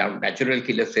activity. The natural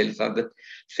killer cells are the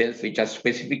cells which are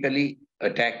specifically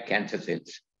attack cancer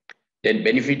cells. Then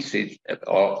benefits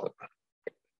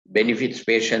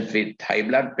patients with high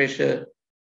blood pressure,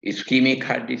 ischemic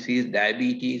heart disease,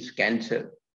 diabetes,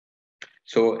 cancer.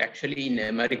 So actually in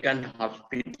American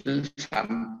hospitals,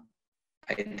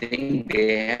 I think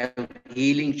they have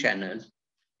healing channels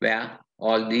where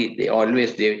they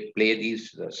always play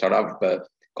these sort of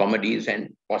comedies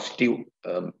and positive,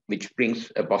 which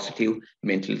brings a positive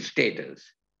mental status.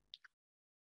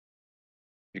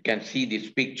 You can see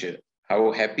this picture,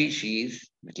 how happy she is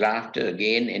with laughter,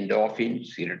 again, endorphins,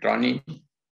 serotonin,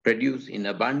 produced in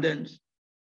abundance.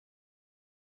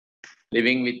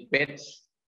 Living with pets,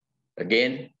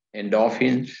 again,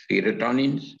 endorphins,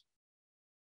 serotonins.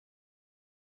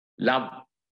 Love.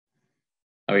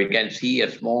 Now you can see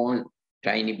a small,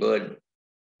 tiny bird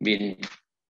being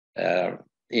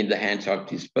in the hands of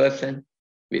this person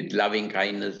with loving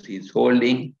kindness he's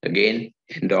holding, again,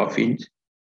 endorphins,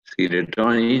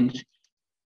 serotonins.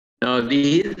 Now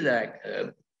these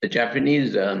the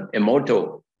Japanese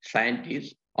Emoto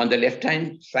scientist, on the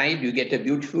left-hand side, you get a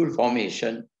beautiful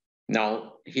formation.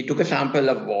 Now, he took a sample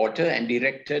of water and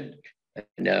directed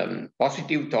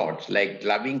positive thoughts like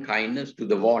loving kindness to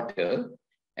the water,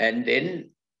 and then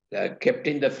kept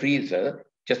in the freezer.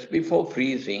 Just before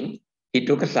freezing, he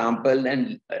took a sample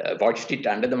and watched it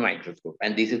under the microscope.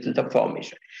 And this is the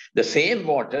formation. The same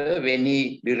water, when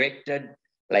he directed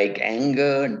like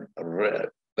anger,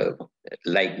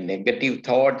 like negative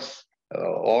thoughts,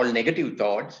 all negative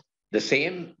thoughts, the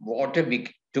same water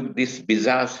took this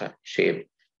bizarre shape.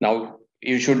 Now,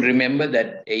 you should remember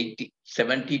that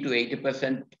 70 to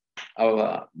 80% of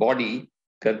our body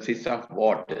consists of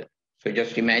water. So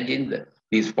just imagine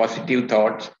these positive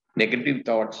thoughts, negative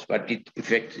thoughts, what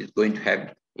effects is going to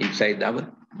have inside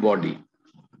our body.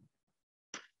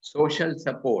 Social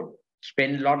support.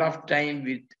 Spend a lot of time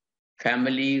with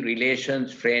family,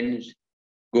 relations, friends,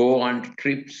 go on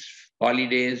trips,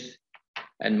 holidays,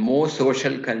 and more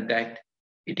social contact,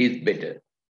 it is better,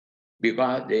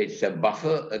 because it's a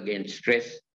buffer against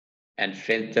stress and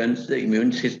strengthens the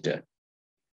immune system.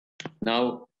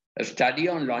 Now, a study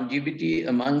on longevity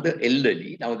among the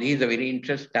elderly. Now, this is a very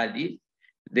interesting study.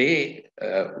 They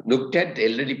looked at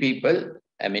elderly people.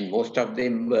 I mean, most of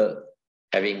them were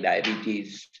having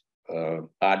diabetes,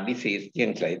 heart disease,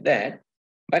 things like that.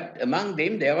 But among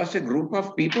them, there was a group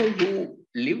of people who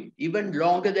lived even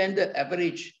longer than the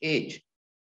average age.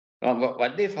 Now,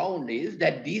 what they found is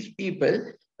that these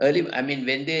people, I mean,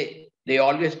 when they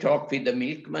always talk with the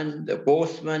milkman, the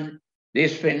postman, they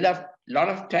spend a lot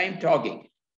of time talking.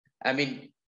 I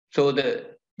mean, so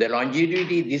the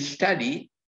longevity, this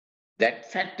study,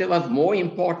 that factor was more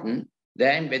important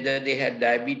than whether they had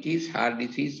diabetes, heart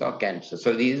disease, or cancer.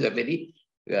 So this is a very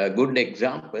good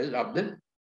example of the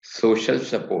social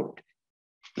support.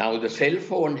 Now, the cell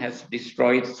phone has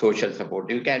destroyed social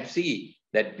support. You can see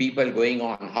that people going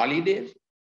on holidays,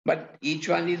 but each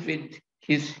one is with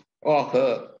his or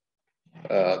her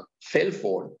cell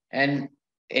phone and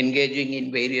engaging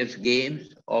in various games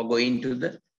or going to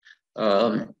the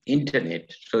internet.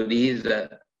 So this is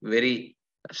a very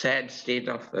sad state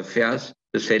of affairs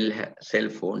the cell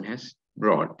phone has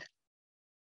brought.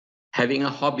 Having a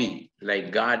hobby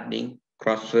like gardening,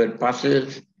 crossword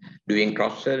puzzles, doing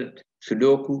crossword,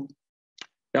 Sudoku.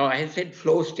 Now, I said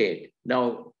flow state.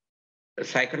 Now,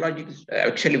 psychologists,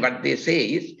 actually what they say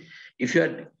is, if you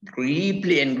are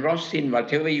deeply engrossed in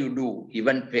whatever you do,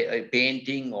 even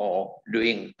painting or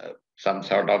doing some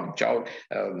sort of job,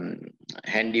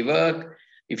 handiwork,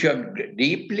 if you are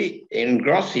deeply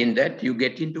engrossed in that, you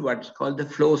get into what's called the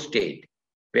flow state,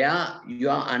 where you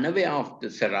are unaware of the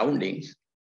surroundings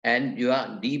and you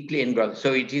are deeply engrossed.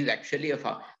 So it is actually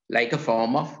like a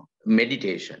form of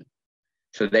meditation.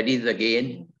 So that is,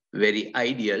 again, very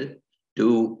ideal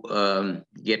to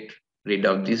get rid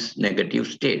of these negative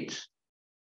states.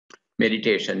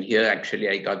 Meditation. Here, actually,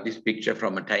 I got this picture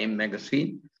from a Time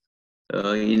magazine.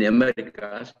 In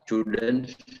America,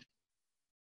 students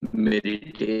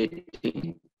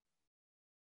meditating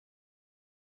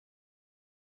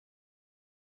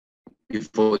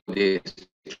before they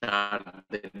start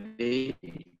the day.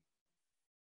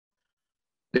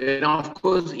 Then, of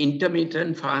course,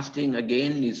 intermittent fasting,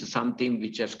 again, is something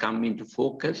which has come into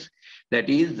focus. That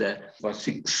is for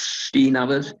 16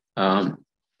 hours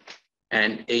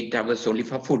and 8 hours only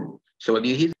for food. So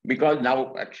this is because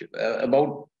now, actually,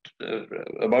 about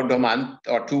a month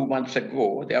or 2 months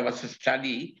ago, there was a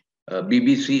study,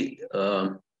 BBC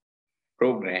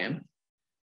program,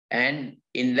 and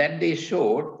in that they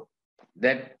showed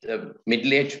that a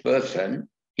middle-aged person,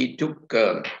 he took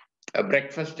a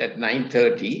breakfast at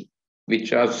 9:30,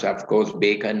 which was, of course,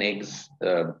 bacon, eggs,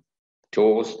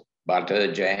 toast,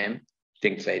 butter, jam,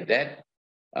 things like that.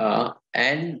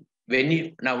 And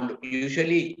when now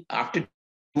usually after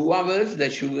 2 hours, the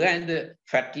sugar and the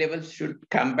fat levels should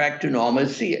come back to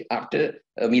normalcy after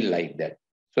a meal like that.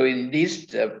 So in this,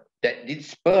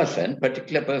 this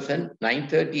particular person,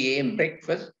 9:30 a.m.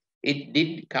 breakfast, it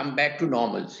did come back to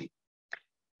normalcy.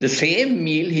 The same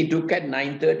meal he took at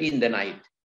 9:30 in the night.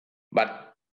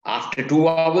 But after 2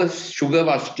 hours, sugar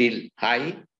was still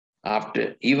high.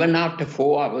 Even after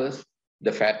 4 hours,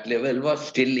 the fat level was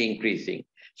still increasing.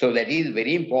 So that is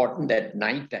very important at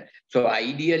night. So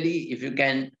ideally, if you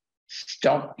can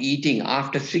stop eating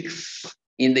after 6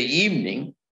 in the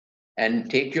evening and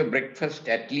take your breakfast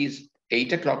at least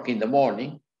 8 o'clock in the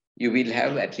morning, you will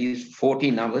have at least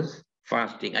 14 hours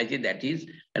fasting. I think that is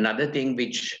another thing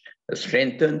which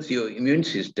strengthens your immune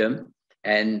system.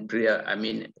 And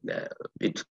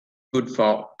it's good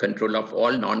for control of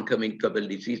all non-communicable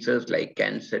diseases like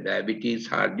cancer, diabetes,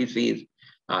 heart disease,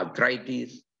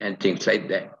 arthritis, and things like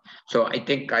that. So I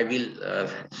think I will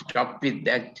stop with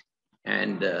that,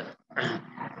 and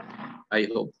I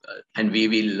hope, and we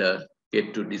will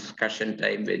get to discussion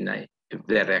time if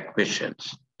there are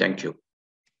questions. Thank you.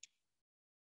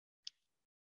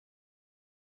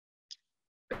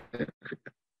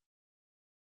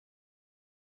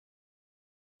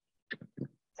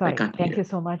 Sorry, thank you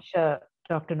so much,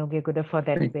 Dr. Nugeguda, for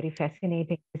that very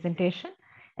fascinating presentation.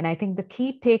 And I think the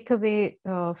key takeaway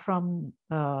from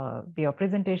your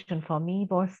presentation for me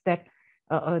was that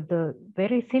the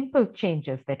very simple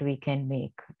changes that we can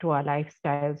make to our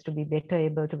lifestyles to be better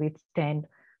able to withstand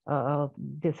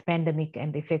this pandemic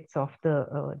and the effects of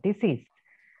the disease.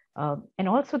 And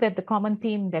also that the common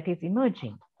theme that is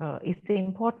emerging is the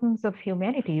importance of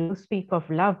humanity. You speak of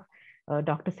love.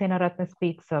 Dr. Senaratne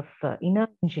speaks of inner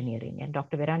engineering, and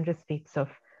Dr. Virendra speaks of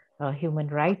human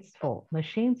rights for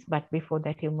machines, but before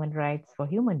that, human rights for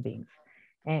human beings.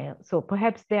 So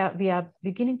perhaps we are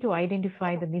beginning to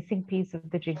identify the missing piece of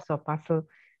the jigsaw puzzle,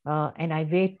 and I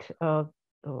wait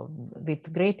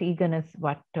with great eagerness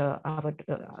what our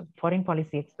foreign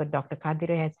policy expert, Dr.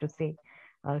 Kadire, has to say.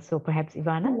 So perhaps,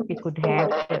 Ivana, we could have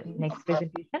the next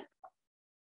presentation.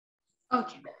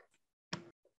 Okay.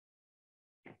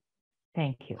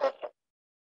 Thank you.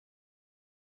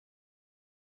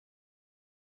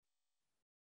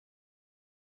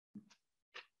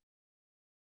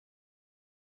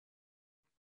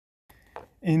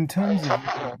 In terms of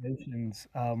recommendations,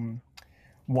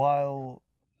 while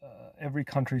every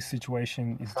country's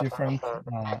situation is different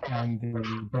and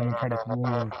the democratic rule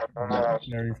of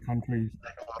various countries'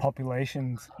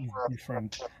 populations is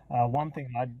different, one thing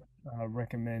I'd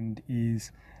recommend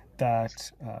is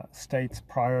that states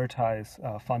prioritize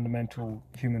fundamental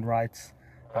human rights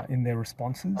in their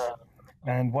responses.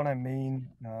 And what I mean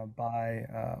by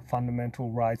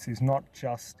fundamental rights is not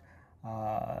just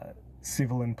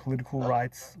civil and political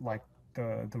rights, like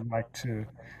the right to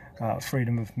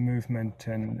freedom of movement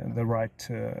and the right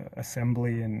to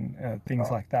assembly and things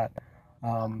like that,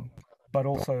 but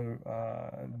also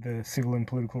the civil and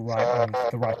political right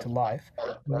of the right to life,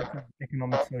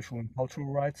 economic, social, and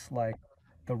cultural rights like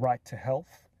the right to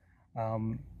health,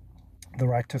 the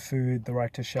right to food, the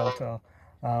right to shelter,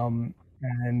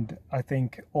 and I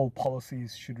think all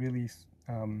policies should really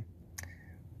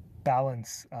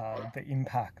balance the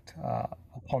impact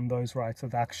upon those rights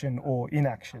of action or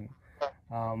inaction.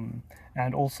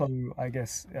 And also, I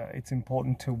guess it's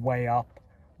important to weigh up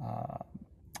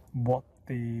what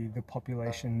the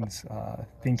population's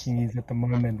thinking is at the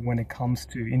moment when it comes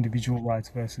to individual rights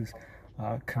versus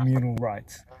communal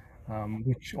rights,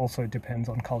 which also depends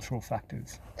on cultural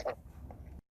factors.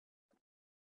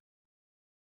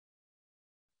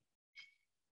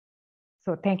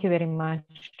 So thank you very much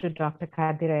to Dr.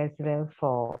 Kadire as well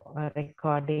for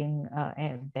recording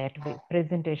that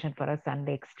presentation for us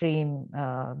under extreme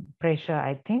pressure,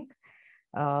 I think.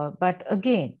 But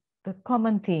again, the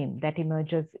common theme that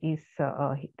emerges is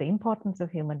the importance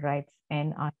of human rights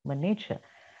and our human nature.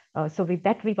 So with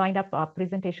that, we wind up our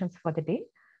presentations for the day.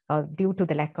 Due to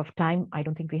the lack of time, I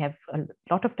don't think we have a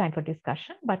lot of time for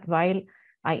discussion, but while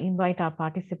I invite our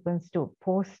participants to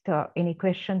post any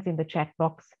questions in the chat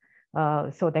box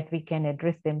so that we can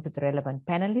address them to the relevant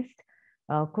panelists.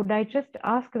 Could I just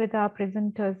ask whether our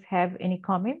presenters have any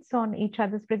comments on each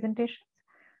other's presentations?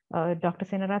 Dr.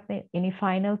 Senaratne, any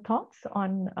final thoughts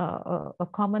on a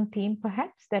common theme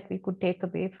perhaps that we could take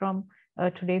away from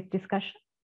today's discussion?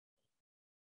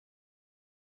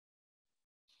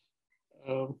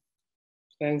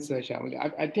 Thanks,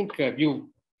 Shamali. I think you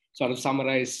sort of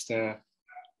summarized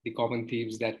the common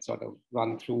themes that sort of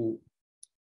run through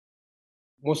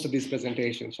most of these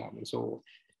presentations, Shamali. So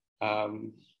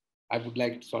I would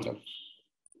like to sort of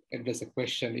address a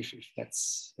question if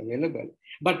that's available.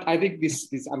 But I think this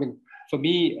I mean, for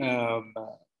me,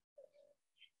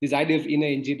 this idea of inner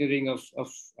engineering of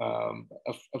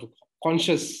a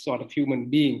conscious sort of human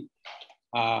being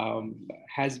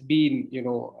has been, you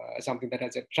know, something that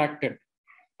has attracted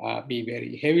me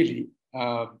very heavily.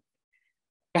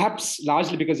 Perhaps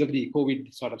largely because of the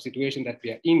COVID sort of situation that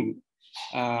we are in.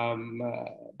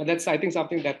 But that's, I think,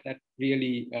 something that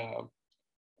really,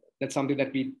 that's something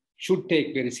that we should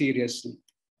take very seriously,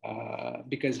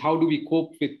 because how do we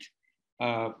cope with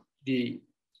the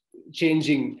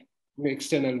changing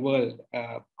external world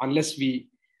unless we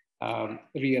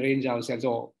rearrange ourselves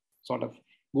or sort of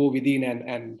go within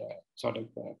and sort of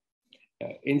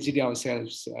engineer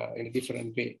ourselves in a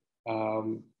different way.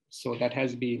 So that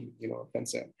has been,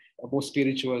 concern, a more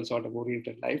spiritual sort of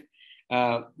oriented life,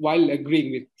 while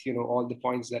agreeing with, all the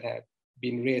points that have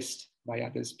been raised by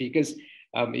other speakers,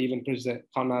 even Professor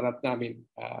Karunaratne.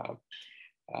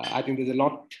 I think there's a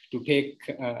lot to take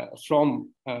from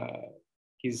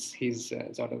his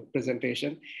sort of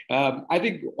presentation. I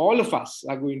think all of us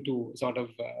are going to sort of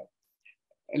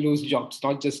lose jobs,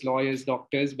 not just lawyers,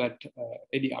 doctors, but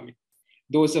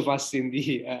those of us in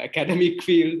the academic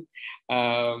field.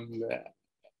 So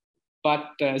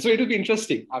it will be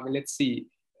interesting. Let's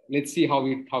see how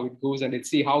it goes, and let's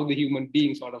see how the human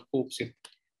being sort of copes with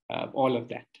all of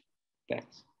that.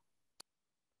 Thanks.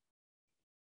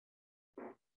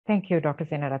 Thank you, Dr.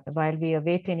 Senaratne. While we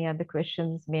await any other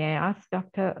questions, may I ask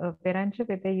Dr. Peradeniya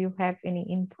whether you have any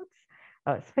inputs,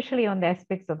 especially on the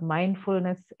aspects of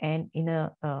mindfulness and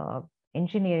inner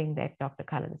engineering that Dr.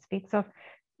 Kalana speaks of,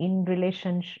 in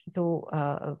relation to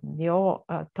your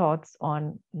thoughts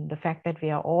on the fact that we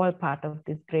are all part of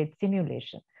this great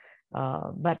simulation,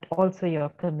 but also your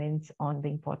comments on the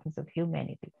importance of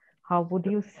humanity. How would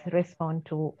you respond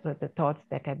to the thoughts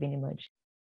that have been emerging?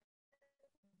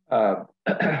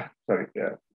 Sorry,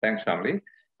 thanks, Shamli.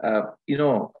 At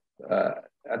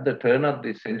the turn of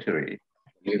this century,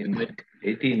 in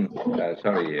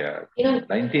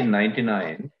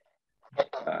 1999,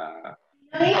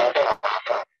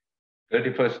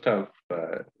 31st of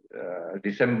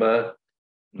December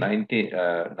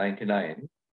 1999,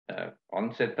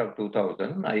 onset of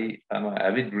 2000, I am an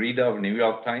avid reader of New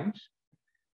York Times.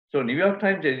 So New York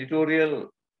Times editorial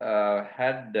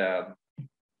had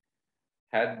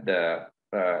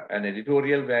an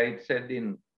editorial where it said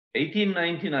in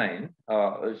 1899,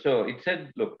 so it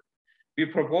said, look, we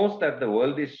propose that the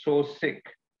world is so sick,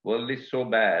 world is so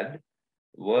bad,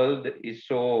 world is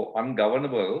so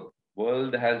ungovernable,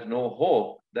 world has no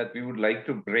hope, that we would like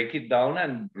to break it down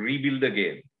and rebuild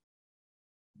again.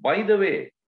 By the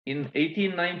way, in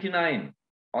 1899,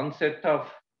 onset of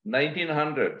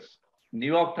 1900s, New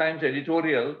York Times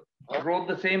editorial wrote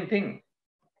the same thing.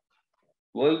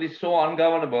 World is so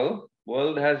ungovernable,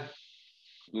 world has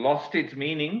lost its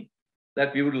meaning,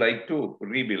 that we would like to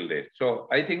rebuild it. So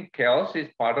I think chaos is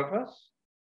part of us.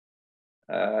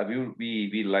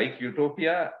 We like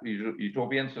utopia,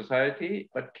 utopian society,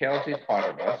 but chaos is part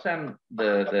of us, and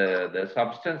the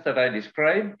substance that I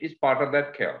described is part of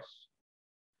that chaos.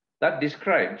 That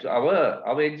describes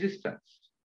our existence.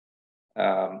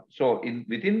 So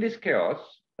within this chaos,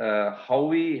 how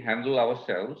we handle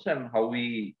ourselves and how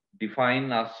we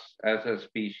define us as a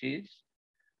species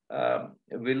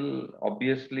will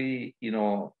obviously, in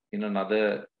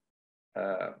another,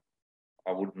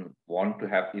 I wouldn't want to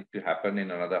have it to happen in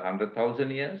another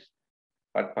 100,000 years,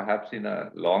 but perhaps in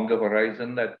a longer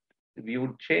horizon that we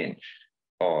would change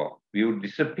or we would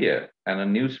disappear and a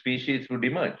new species would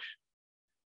emerge.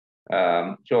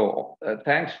 So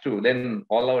thanks to then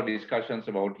all our discussions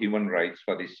about human rights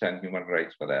for this and human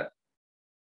rights for that,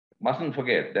 mustn't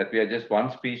forget that we are just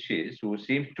one species who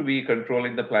seems to be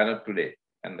controlling the planet today.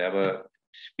 And there were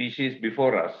species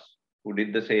before us who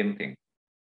did the same thing.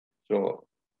 So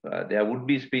there would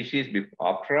be species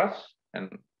after us,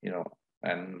 and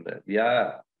we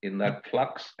are in that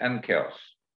flux and chaos.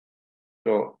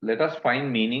 So let us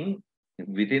find meaning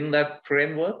within that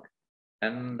framework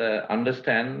and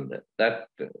understand that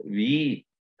we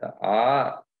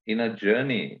are in a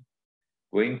journey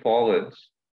going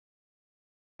forwards,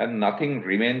 and nothing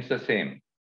remains the same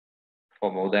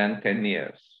for more than 10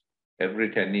 years.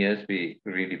 Every 10 years, we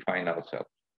redefine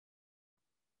ourselves.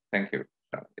 Thank you.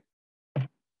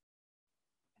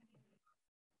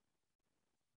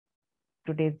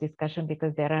 Today's discussion,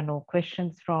 because there are no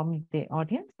questions from the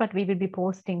audience, but we will be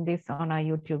posting this on our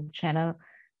YouTube channel.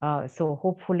 So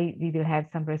hopefully we will have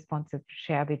some responses to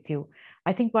share with you.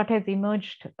 I think what has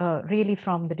emerged really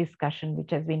from the discussion,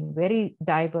 which has been very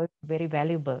diverse, very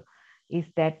valuable,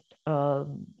 is that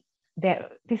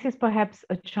this is perhaps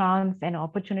a chance, an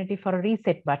opportunity for a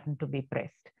reset button to be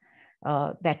pressed.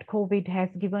 That COVID has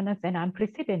given us an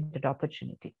unprecedented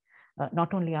opportunity,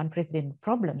 not only unprecedented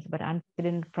problems, but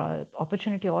unprecedented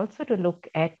opportunity also to look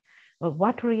at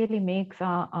what really makes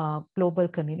our global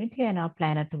community and our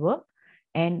planet work,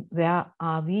 and where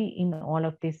are we in all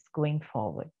of this going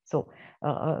forward. So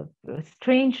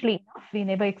strangely enough, we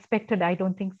never expected, I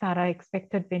don't think Sarah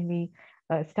expected when we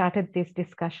started this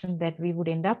discussion, that we would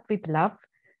end up with love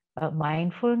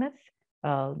mindfulness,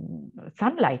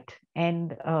 sunlight,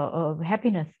 and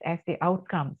happiness as the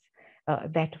outcomes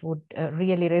that would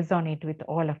really resonate with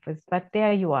all of us. But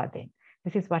there you are then.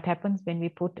 This is what happens when we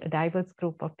put a diverse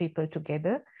group of people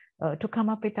together to come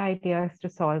up with ideas to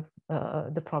solve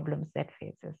the problems that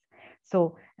face us.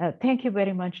 So thank you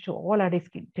very much to all our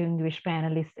distinguished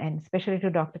panelists, and especially to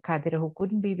Dr. Kadira, who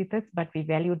couldn't be with us, but we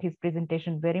valued his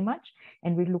presentation very much.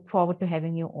 And we look forward to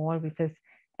having you all with us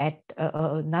at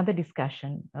another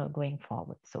discussion going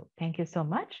forward. So thank you so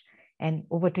much. And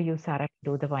over to you, Sarah,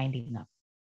 to do the winding up.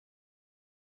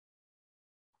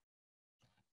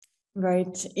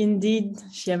 Right, indeed,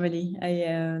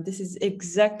 Chevalier. This is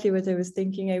exactly what I was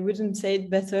thinking. I wouldn't say it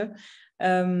better.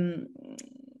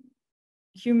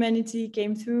 Humanity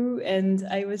came through, and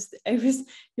I was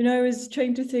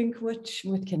trying to think, what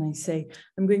can I say?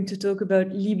 I'm going to talk about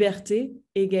liberté,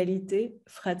 égalité,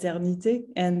 fraternité,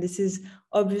 and this is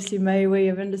obviously my way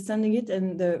of understanding it.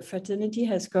 And the fraternity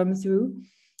has come through,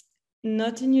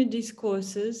 not in your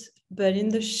discourses, but in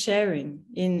the sharing,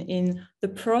 in the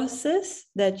process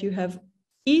that you have,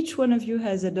 each one of you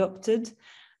has adopted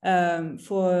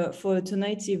for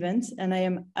tonight's event. And I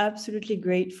am absolutely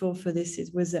grateful for this.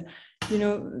 It was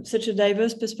such a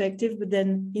diverse perspective, but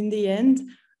then in the end,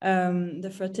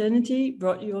 the fraternity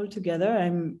brought you all together.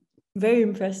 I'm very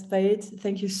impressed by it.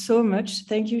 Thank you so much.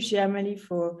 Thank you, Chevalier,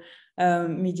 for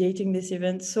mediating this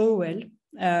event so well.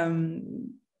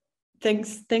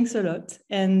 Thanks a lot.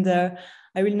 And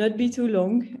I will not be too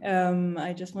long.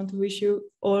 I just want to wish you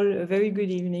all a very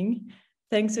good evening.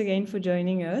 Thanks again for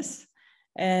joining us.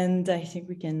 And I think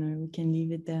we can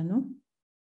leave it there, no?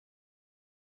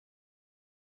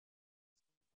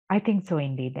 I think so,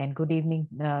 indeed. And good evening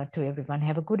to everyone.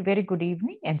 Have a very good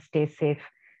evening, and stay safe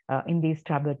in these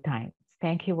troubled times.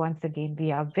 Thank you once again.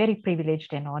 We are very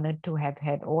privileged and honored to have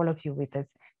had all of you with us,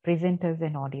 presenters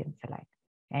and audience alike.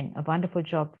 And a wonderful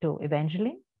job to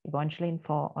Evangeline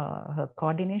for her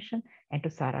coordination, and to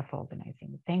Sarah for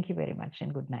organizing. Thank you very much,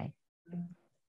 and good night.